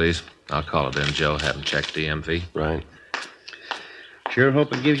paper, please? I'll call it in, Joe. Have him check DMV. Right. Sure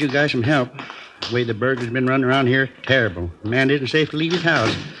hope it gives you guys some help. The way the burglars been running around here, terrible. The man isn't safe to leave his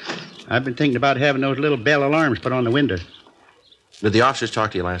house. I've been thinking about having those little bell alarms put on the window. Did the officers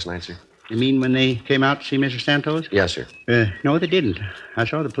talk to you last night, sir? You mean when they came out to see Mrs. Santos? Yes, sir. No, they didn't. I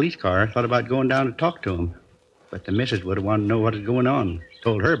saw the police car. Thought about going down to talk to them. But the missus would have wanted to know what was going on.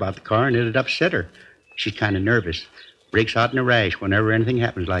 Told her about the car, and it'd upset her. She's kind of nervous. Breaks out in a rash whenever anything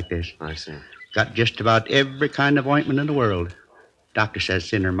happens like this. I see. Got just about every kind of ointment in the world. Doctor says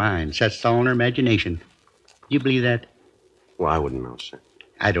it's in her mind. Says it's all in her imagination. You believe that? Well, I wouldn't know, sir.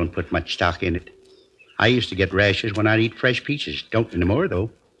 I don't put much stock in it. I used to get rashes when I'd eat fresh peaches. Don't anymore, though.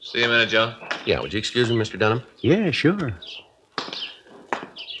 See you in a minute, Joe. Yeah, would you excuse me, Mr. Dunham? Yeah, sure.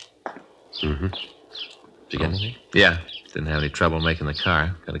 Mm-hmm. Did you get anything? Yeah. Didn't have any trouble making the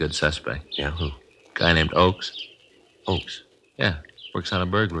car. Got a good suspect. Yeah, who? Guy named Oakes. Oakes? Yeah. Works on a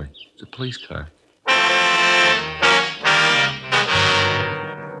burglary. It's a police car.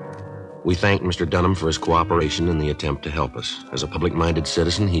 We thanked Mr. Dunham for his cooperation in the attempt to help us. As a public-minded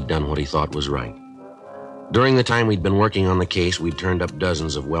citizen, he'd done what he thought was right. During the time we'd been working on the case, we'd turned up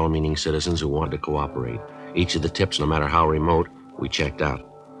dozens of well-meaning citizens who wanted to cooperate. Each of the tips, no matter how remote, we checked out.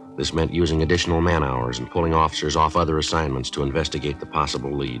 This meant using additional man-hours and pulling officers off other assignments to investigate the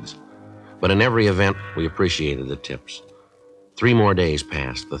possible leads. But in every event, we appreciated the tips. 3 more days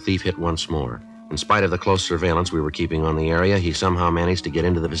passed. The thief hit once more. In spite of the close surveillance we were keeping on the area, he somehow managed to get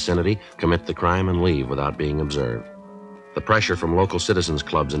into the vicinity, commit the crime, and leave without being observed. The pressure from local citizens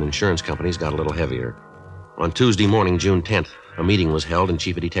clubs and insurance companies got a little heavier. On Tuesday morning, June 10th, a meeting was held in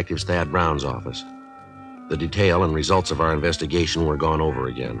Chief of Detectives Thad Brown's office. The detail and results of our investigation were gone over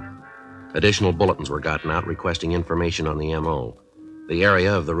again. Additional bulletins were gotten out requesting information on the M.O. The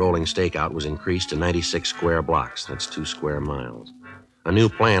area of the rolling stakeout was increased to 96 square blocks. That's 2 square miles. A new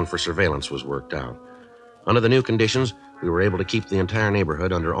plan for surveillance was worked out. Under the new conditions, we were able to keep the entire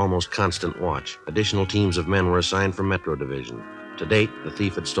neighborhood under almost constant watch. Additional teams of men were assigned from Metro Division. To date, the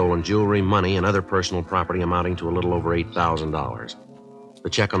thief had stolen jewelry, money, and other personal property amounting to a little over $8,000. The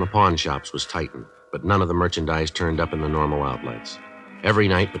check on the pawn shops was tightened, but none of the merchandise turned up in the normal outlets. Every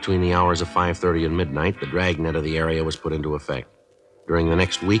night between the hours of 5:30 and midnight, the dragnet of the area was put into effect. During the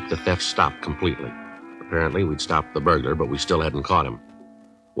next week, the theft stopped completely. Apparently, we'd stopped the burglar, but we still hadn't caught him.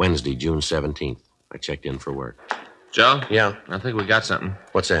 Wednesday, June 17th. I checked in for work. Joe? Yeah? I think we got something.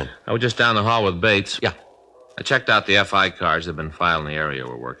 What's that? I was just down the hall with Bates. Yeah. I checked out the FI cards that have been filed in the area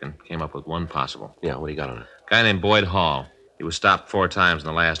we're working. Came up with one possible. Yeah, what do you got on it? Guy named Boyd Hall. He was stopped 4 times in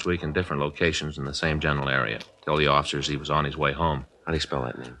the last week in different locations in the same general area. Told the officers he was on his way home. How do you spell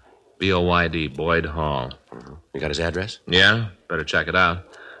that name? B-O-Y-D, Boyd Hall. Mm-hmm. You got his address? Yeah, better check it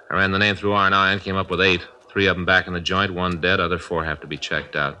out. I ran the name through R&I and came up with 8. 3 of them back in the joint, 1 dead, other 4 have to be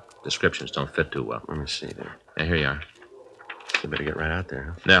checked out. Descriptions don't fit too well. Let me see there. Yeah, here you are. You better get right out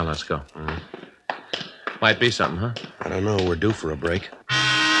there, huh? Yeah, let's go. Mm-hmm. Might be something, huh? I don't know. We're due for a break.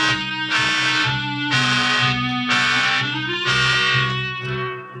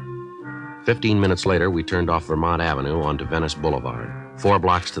 "15 minutes later, we turned off Vermont Avenue onto Venice Boulevard. 4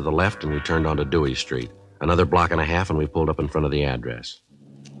 blocks to the left, and we turned onto Dewey Street. Another block and a half, and we pulled up in front of the address.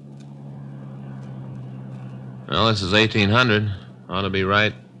 Well, this is 1800. Ought to be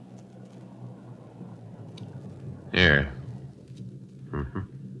right here. Mm-hmm.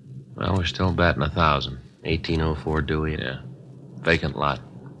 Well, we're still batting 1,000. 1804 Dewey. Yeah. Vacant lot.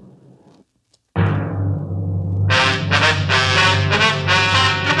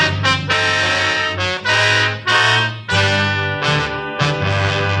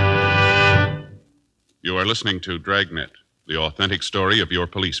 You are listening to Dragnet, the authentic story of your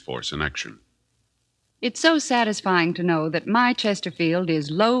police force in action. It's so satisfying to know that my Chesterfield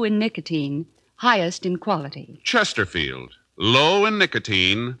is low in nicotine, highest in quality. Chesterfield, low in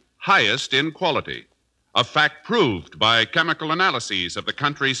nicotine, highest in quality. A fact proved by chemical analyses of the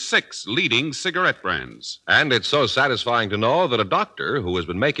country's 6 leading cigarette brands. And it's so satisfying to know that a doctor who has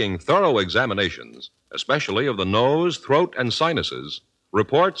been making thorough examinations, especially of the nose, throat, and sinuses,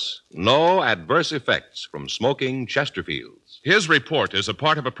 reports no adverse effects from smoking Chesterfields. His report is a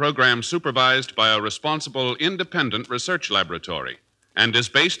part of a program supervised by a responsible independent research laboratory and is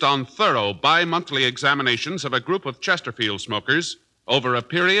based on thorough bi-monthly examinations of a group of Chesterfield smokers over a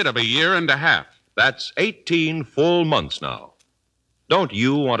period of 1.5 years. That's 18 full months now. Don't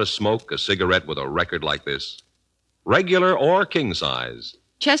you want to smoke a cigarette with a record like this? Regular or king size.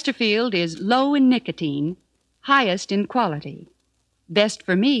 Chesterfield is low in nicotine, highest in quality. Best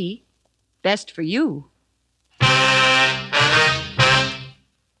for me, best for you.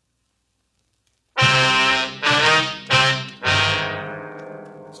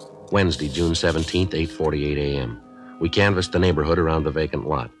 Wednesday, June 17th, 8:48 a.m. We canvassed the neighborhood around the vacant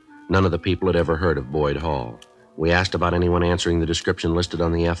lot. None of the people had ever heard of Boyd Hall. We asked about anyone answering the description listed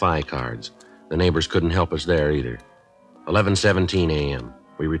on the FI cards. The neighbors couldn't help us there either. 11:17 a.m.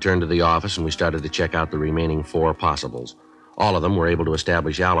 We returned to the office and we started to check out the remaining 4 possibles. All of them were able to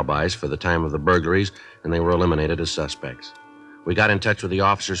establish alibis for the time of the burglaries, and they were eliminated as suspects. We got in touch with the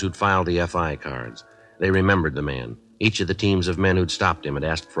officers who'd filed the FI cards. They remembered the man. Each of the teams of men who'd stopped him had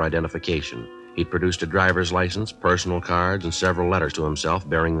asked for identification. He'd produced a driver's license, personal cards, and several letters to himself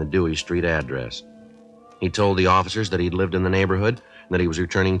bearing the Dewey Street address. He told the officers that he'd lived in the neighborhood and that he was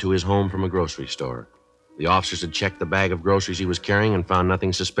returning to his home from a grocery store. The officers had checked the bag of groceries he was carrying and found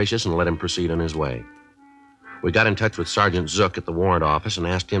nothing suspicious and let him proceed on his way. We got in touch with Sergeant Zook at the warrant office and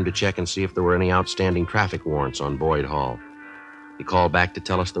asked him to check and see if there were any outstanding traffic warrants on Boyd Hall. He called back to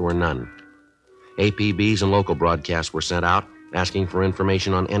tell us there were none. APBs and local broadcasts were sent out asking for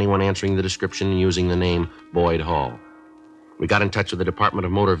information on anyone answering the description using the name Boyd Hall. We got in touch with the Department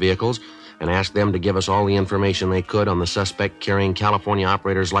of Motor Vehicles and asked them to give us all the information they could on the suspect carrying California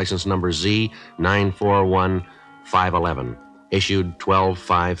operator's license number Z941511, issued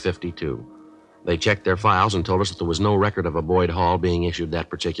 12/5/52. They checked their files and told us that there was no record of a Boyd Hall being issued that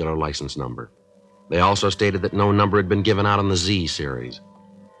particular license number. They also stated that no number had been given out on the Z series.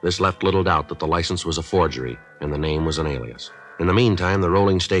 This left little doubt that the license was a forgery and the name was an alias. In the meantime, the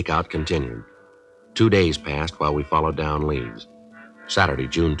rolling stakeout continued. 2 days passed while we followed down leads. Saturday,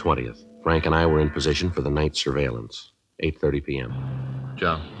 June 20th, Frank and I were in position for the night surveillance, 8:30 p.m.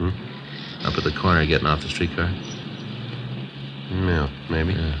 Joe, up at the corner getting off the streetcar? Yeah,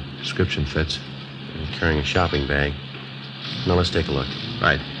 maybe. Description fits. And carrying a shopping bag. Now, let's take a look.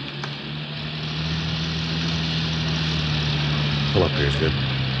 Right. Pull up here is good.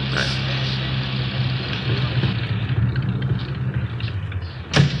 Right.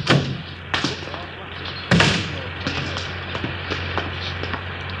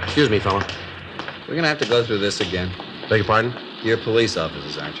 Excuse me, fella. We're going to have to go through this again. Beg your pardon? You're police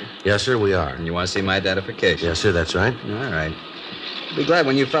officers, aren't you? Yes, sir, we are. And you want to see my identification? Yes, sir, that's right. All right. Be glad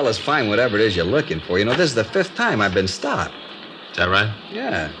when you fellas find whatever it is you're looking for. You know, this is the 5th time I've been stopped. Is that right?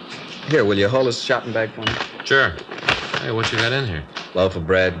 Yeah. Here, will you hold this shopping bag for me? Sure. Hey, what you got in here? Loaf of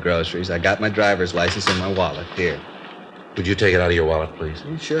bread, groceries. I got my driver's license in my wallet. Here. Would you take it out of your wallet, please?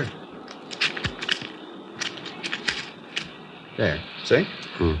 Sure. There. See?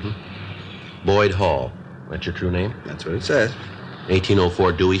 Mm-hmm. Boyd Hall. That's your true name? That's what it says.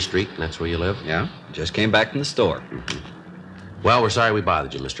 1804 Dewey Street, and that's where you live? Yeah. Just came back from the store. Well, we're sorry we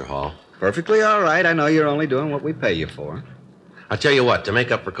bothered you, Mr. Hall. Perfectly all right. I know you're only doing what we pay you for. I'll tell you what, to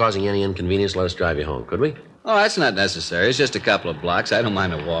make up for causing any inconvenience, let us drive you home, could we? Oh, that's not necessary. It's just a couple of blocks. I don't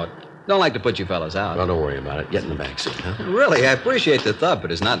mind a walk. Don't like to put you fellas out. Well, don't worry about it. Get in the back seat, huh? Really, I appreciate the thought,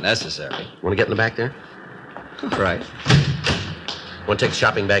 but it's not necessary. Want to get in the back there? All right. Want to take the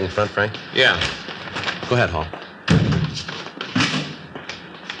shopping bag in front, Frank? Yeah. Go ahead, Hall.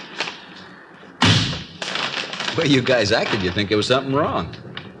 The way you guys acted, you'd think there was something wrong.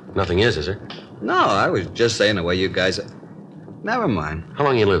 Nothing is there? No, I was just saying the way you guys... Never mind. How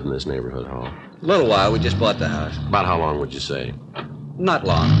long you lived in this neighborhood, Hall? A little while. We just bought the house. About how long would you say? Not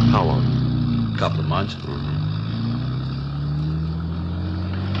long. How long? A couple of months.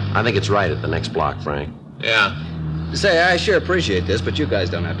 I think it's right at the next block, Frank. Yeah. Say, I sure appreciate this, but you guys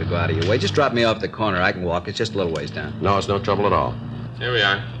don't have to go out of your way. Just drop me off at the corner. I can walk. It's just a little ways down. No, it's no trouble at all. Here we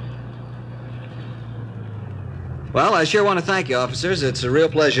are. Well, I sure want to thank you, officers. It's a real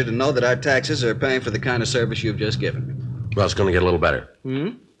pleasure to know that our taxes are paying for the kind of service you've just given me. Well, it's going to get a little better.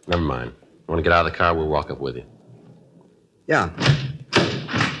 Hmm? Never mind. Want to get out of the car? We'll walk up with you. Yeah.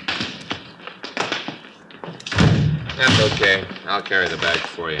 That's okay. I'll carry the bag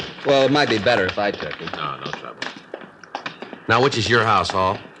for you. Well, it might be better if I took it. No, no trouble. Now, which is your house,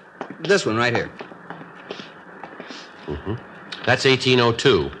 Hall? This one right here. Mm-hmm. That's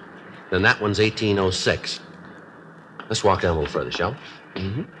 1802. Then that one's 1806. Let's walk down a little further, shall we?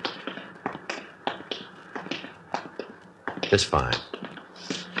 Mm-hmm. It's fine.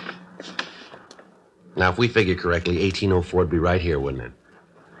 Now, if we figure correctly, 1804 would be right here, wouldn't it?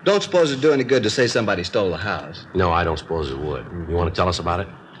 Don't suppose it'd do any good to say somebody stole the house. No, I don't suppose it would. You want to tell us about it?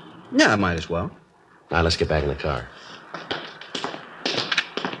 Yeah, I might as well. All right, let's get back in the car.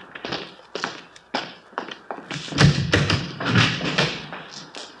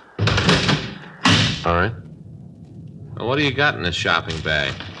 All right. Well, what do you got in this shopping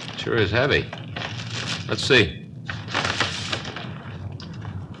bag? Sure is heavy. Let's see.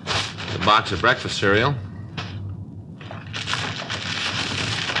 A box of breakfast cereal.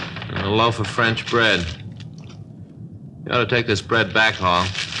 And a loaf of French bread. You ought to take this bread back, Hall.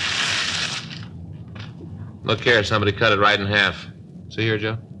 Look here, somebody cut it right in half. See here,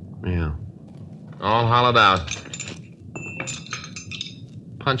 Joe? Yeah. All hollowed out.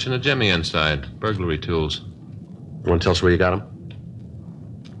 Punch and a jimmy inside. Burglary tools. You want to tell us where you got them?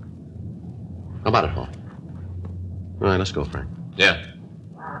 How about it, Hall? All right, let's go, Frank. Yeah.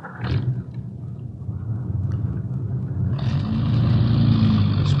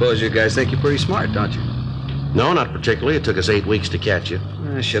 I suppose you guys think you're pretty smart, don't you? No, not particularly. It took us 8 weeks to catch you.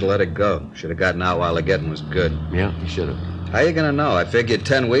 I should have let it go. Should have gotten out while the getting was good. Yeah, you should have. How you gonna know? I figured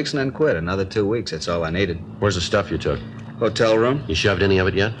 10 weeks and then quit. Another 2 weeks, that's all I needed. Where's the stuff you took? Hotel room. You shoved any of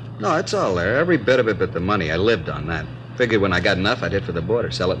it yet? No, it's all there. Every bit of it but the money. I lived on that. Figured when I got enough, I'd hit for the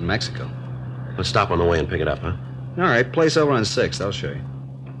border, sell it in Mexico. Let's stop on the way and pick it up, huh? All right, place over on 6th. I'll show you.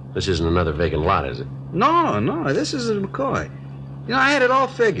 This isn't another vacant lot, is it? No, this is in McCoy. You know, I had it all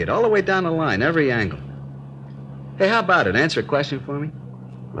figured, all the way down the line, every angle. Hey, how about it? Answer a question for me.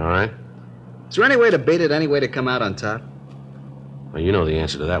 All right. Is there any way to beat it, any way to come out on top? Well, you know the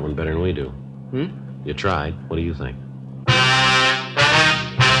answer to that one better than we do. You tried. What do you think?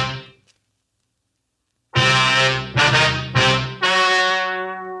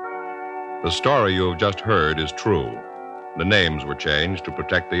 The story you have just heard is true. The names were changed to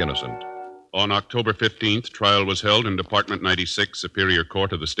protect the innocent. On October 15th, trial was held in Department 96, Superior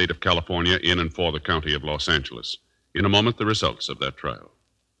Court of the State of California, in and for the County of Los Angeles. In a moment, the results of that trial.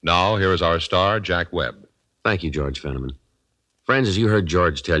 Now, here is our star, Jack Webb. Thank you, George Fenneman. Friends, as you heard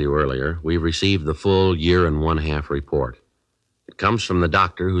George tell you earlier, we've received the full 1.5 year report. It comes from the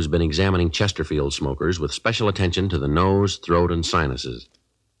doctor who's been examining Chesterfield smokers with special attention to the nose, throat, and sinuses.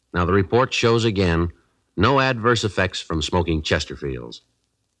 Now, the report shows again no adverse effects from smoking Chesterfields.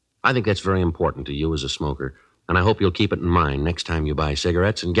 I think that's very important to you as a smoker, and I hope you'll keep it in mind next time you buy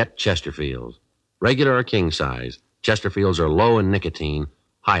cigarettes and get Chesterfields. Regular or king size, Chesterfields are low in nicotine,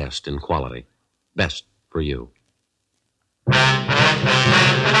 highest in quality. Best for you.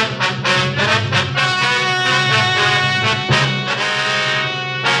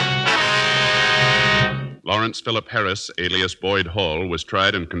 Lawrence Philip Harris, alias Boyd Hall, was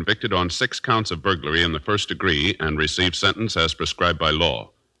tried and convicted on 6 counts of burglary in the first degree and received sentence as prescribed by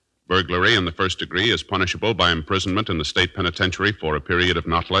law. Burglary in the first degree is punishable by imprisonment in the state penitentiary for a period of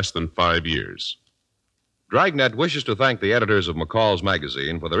not less than 5 years. Dragnet wishes to thank the editors of McCall's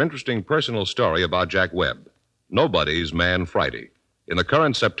magazine for their interesting personal story about Jack Webb, Nobody's Man Friday, in the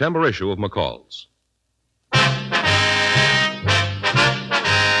current September issue of McCall's.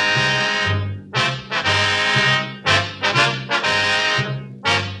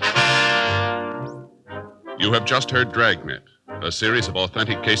 You have just heard Dragnet, a series of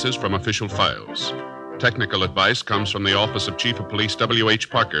authentic cases from official files. Technical advice comes from the Office of Chief of Police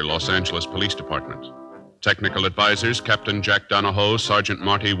W.H. Parker, Los Angeles Police Department. Technical advisors, Captain Jack Donahoe, Sergeant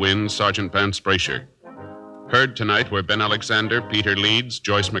Marty Wynn, Sergeant Vance Brasher. Heard tonight were Ben Alexander, Peter Leeds,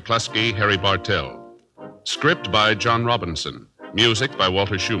 Joyce McCluskey, Harry Bartell. Script by John Robinson. Music by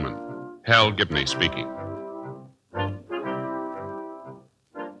Walter Schumann. Hal Gibney speaking.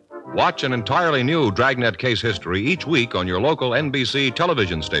 Watch an entirely new Dragnet case history each week on your local NBC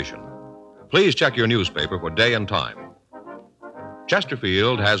television station. Please check your newspaper for day and time.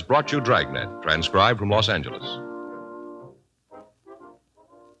 Chesterfield has brought you Dragnet, transcribed from Los Angeles.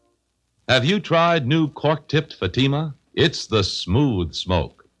 Have you tried new cork-tipped Fatima? It's the smooth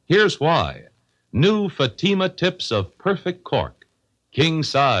smoke. Here's why. New Fatima tips of perfect cork, king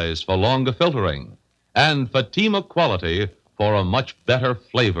size for longer filtering, and Fatima quality for a much better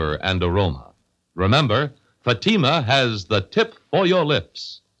flavor and aroma. Remember, Fatima has the tip for your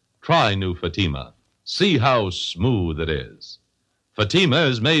lips. Try new Fatima. See how smooth it is. Fatima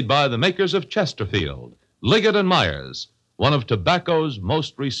is made by the makers of Chesterfield, Liggett & Myers, one of tobacco's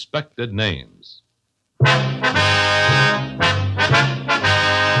most respected names.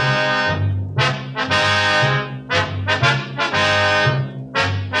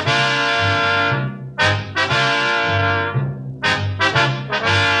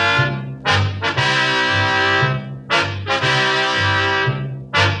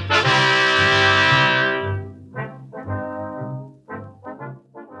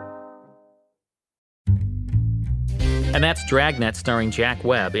 And that's Dragnet starring Jack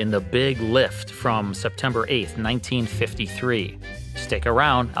Webb in The Big Lift from September 8th, 1953. Stick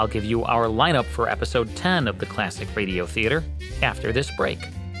around, I'll give you our lineup for episode 10 of the Classic Radio Theater after this break.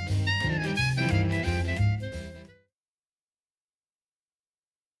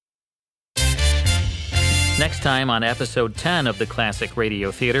 Next time on episode 10 of the Classic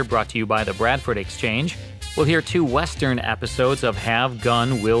Radio Theater, brought to you by the Bradford Exchange, we'll hear 2 Western episodes of Have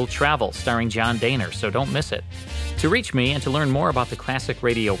Gun Will Travel, starring John Daner, so don't miss it. To reach me and to learn more about the Classic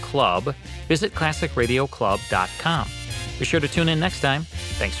Radio Club, visit classicradioclub.com. Be sure to tune in next time.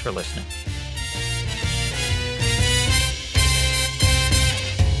 Thanks for listening.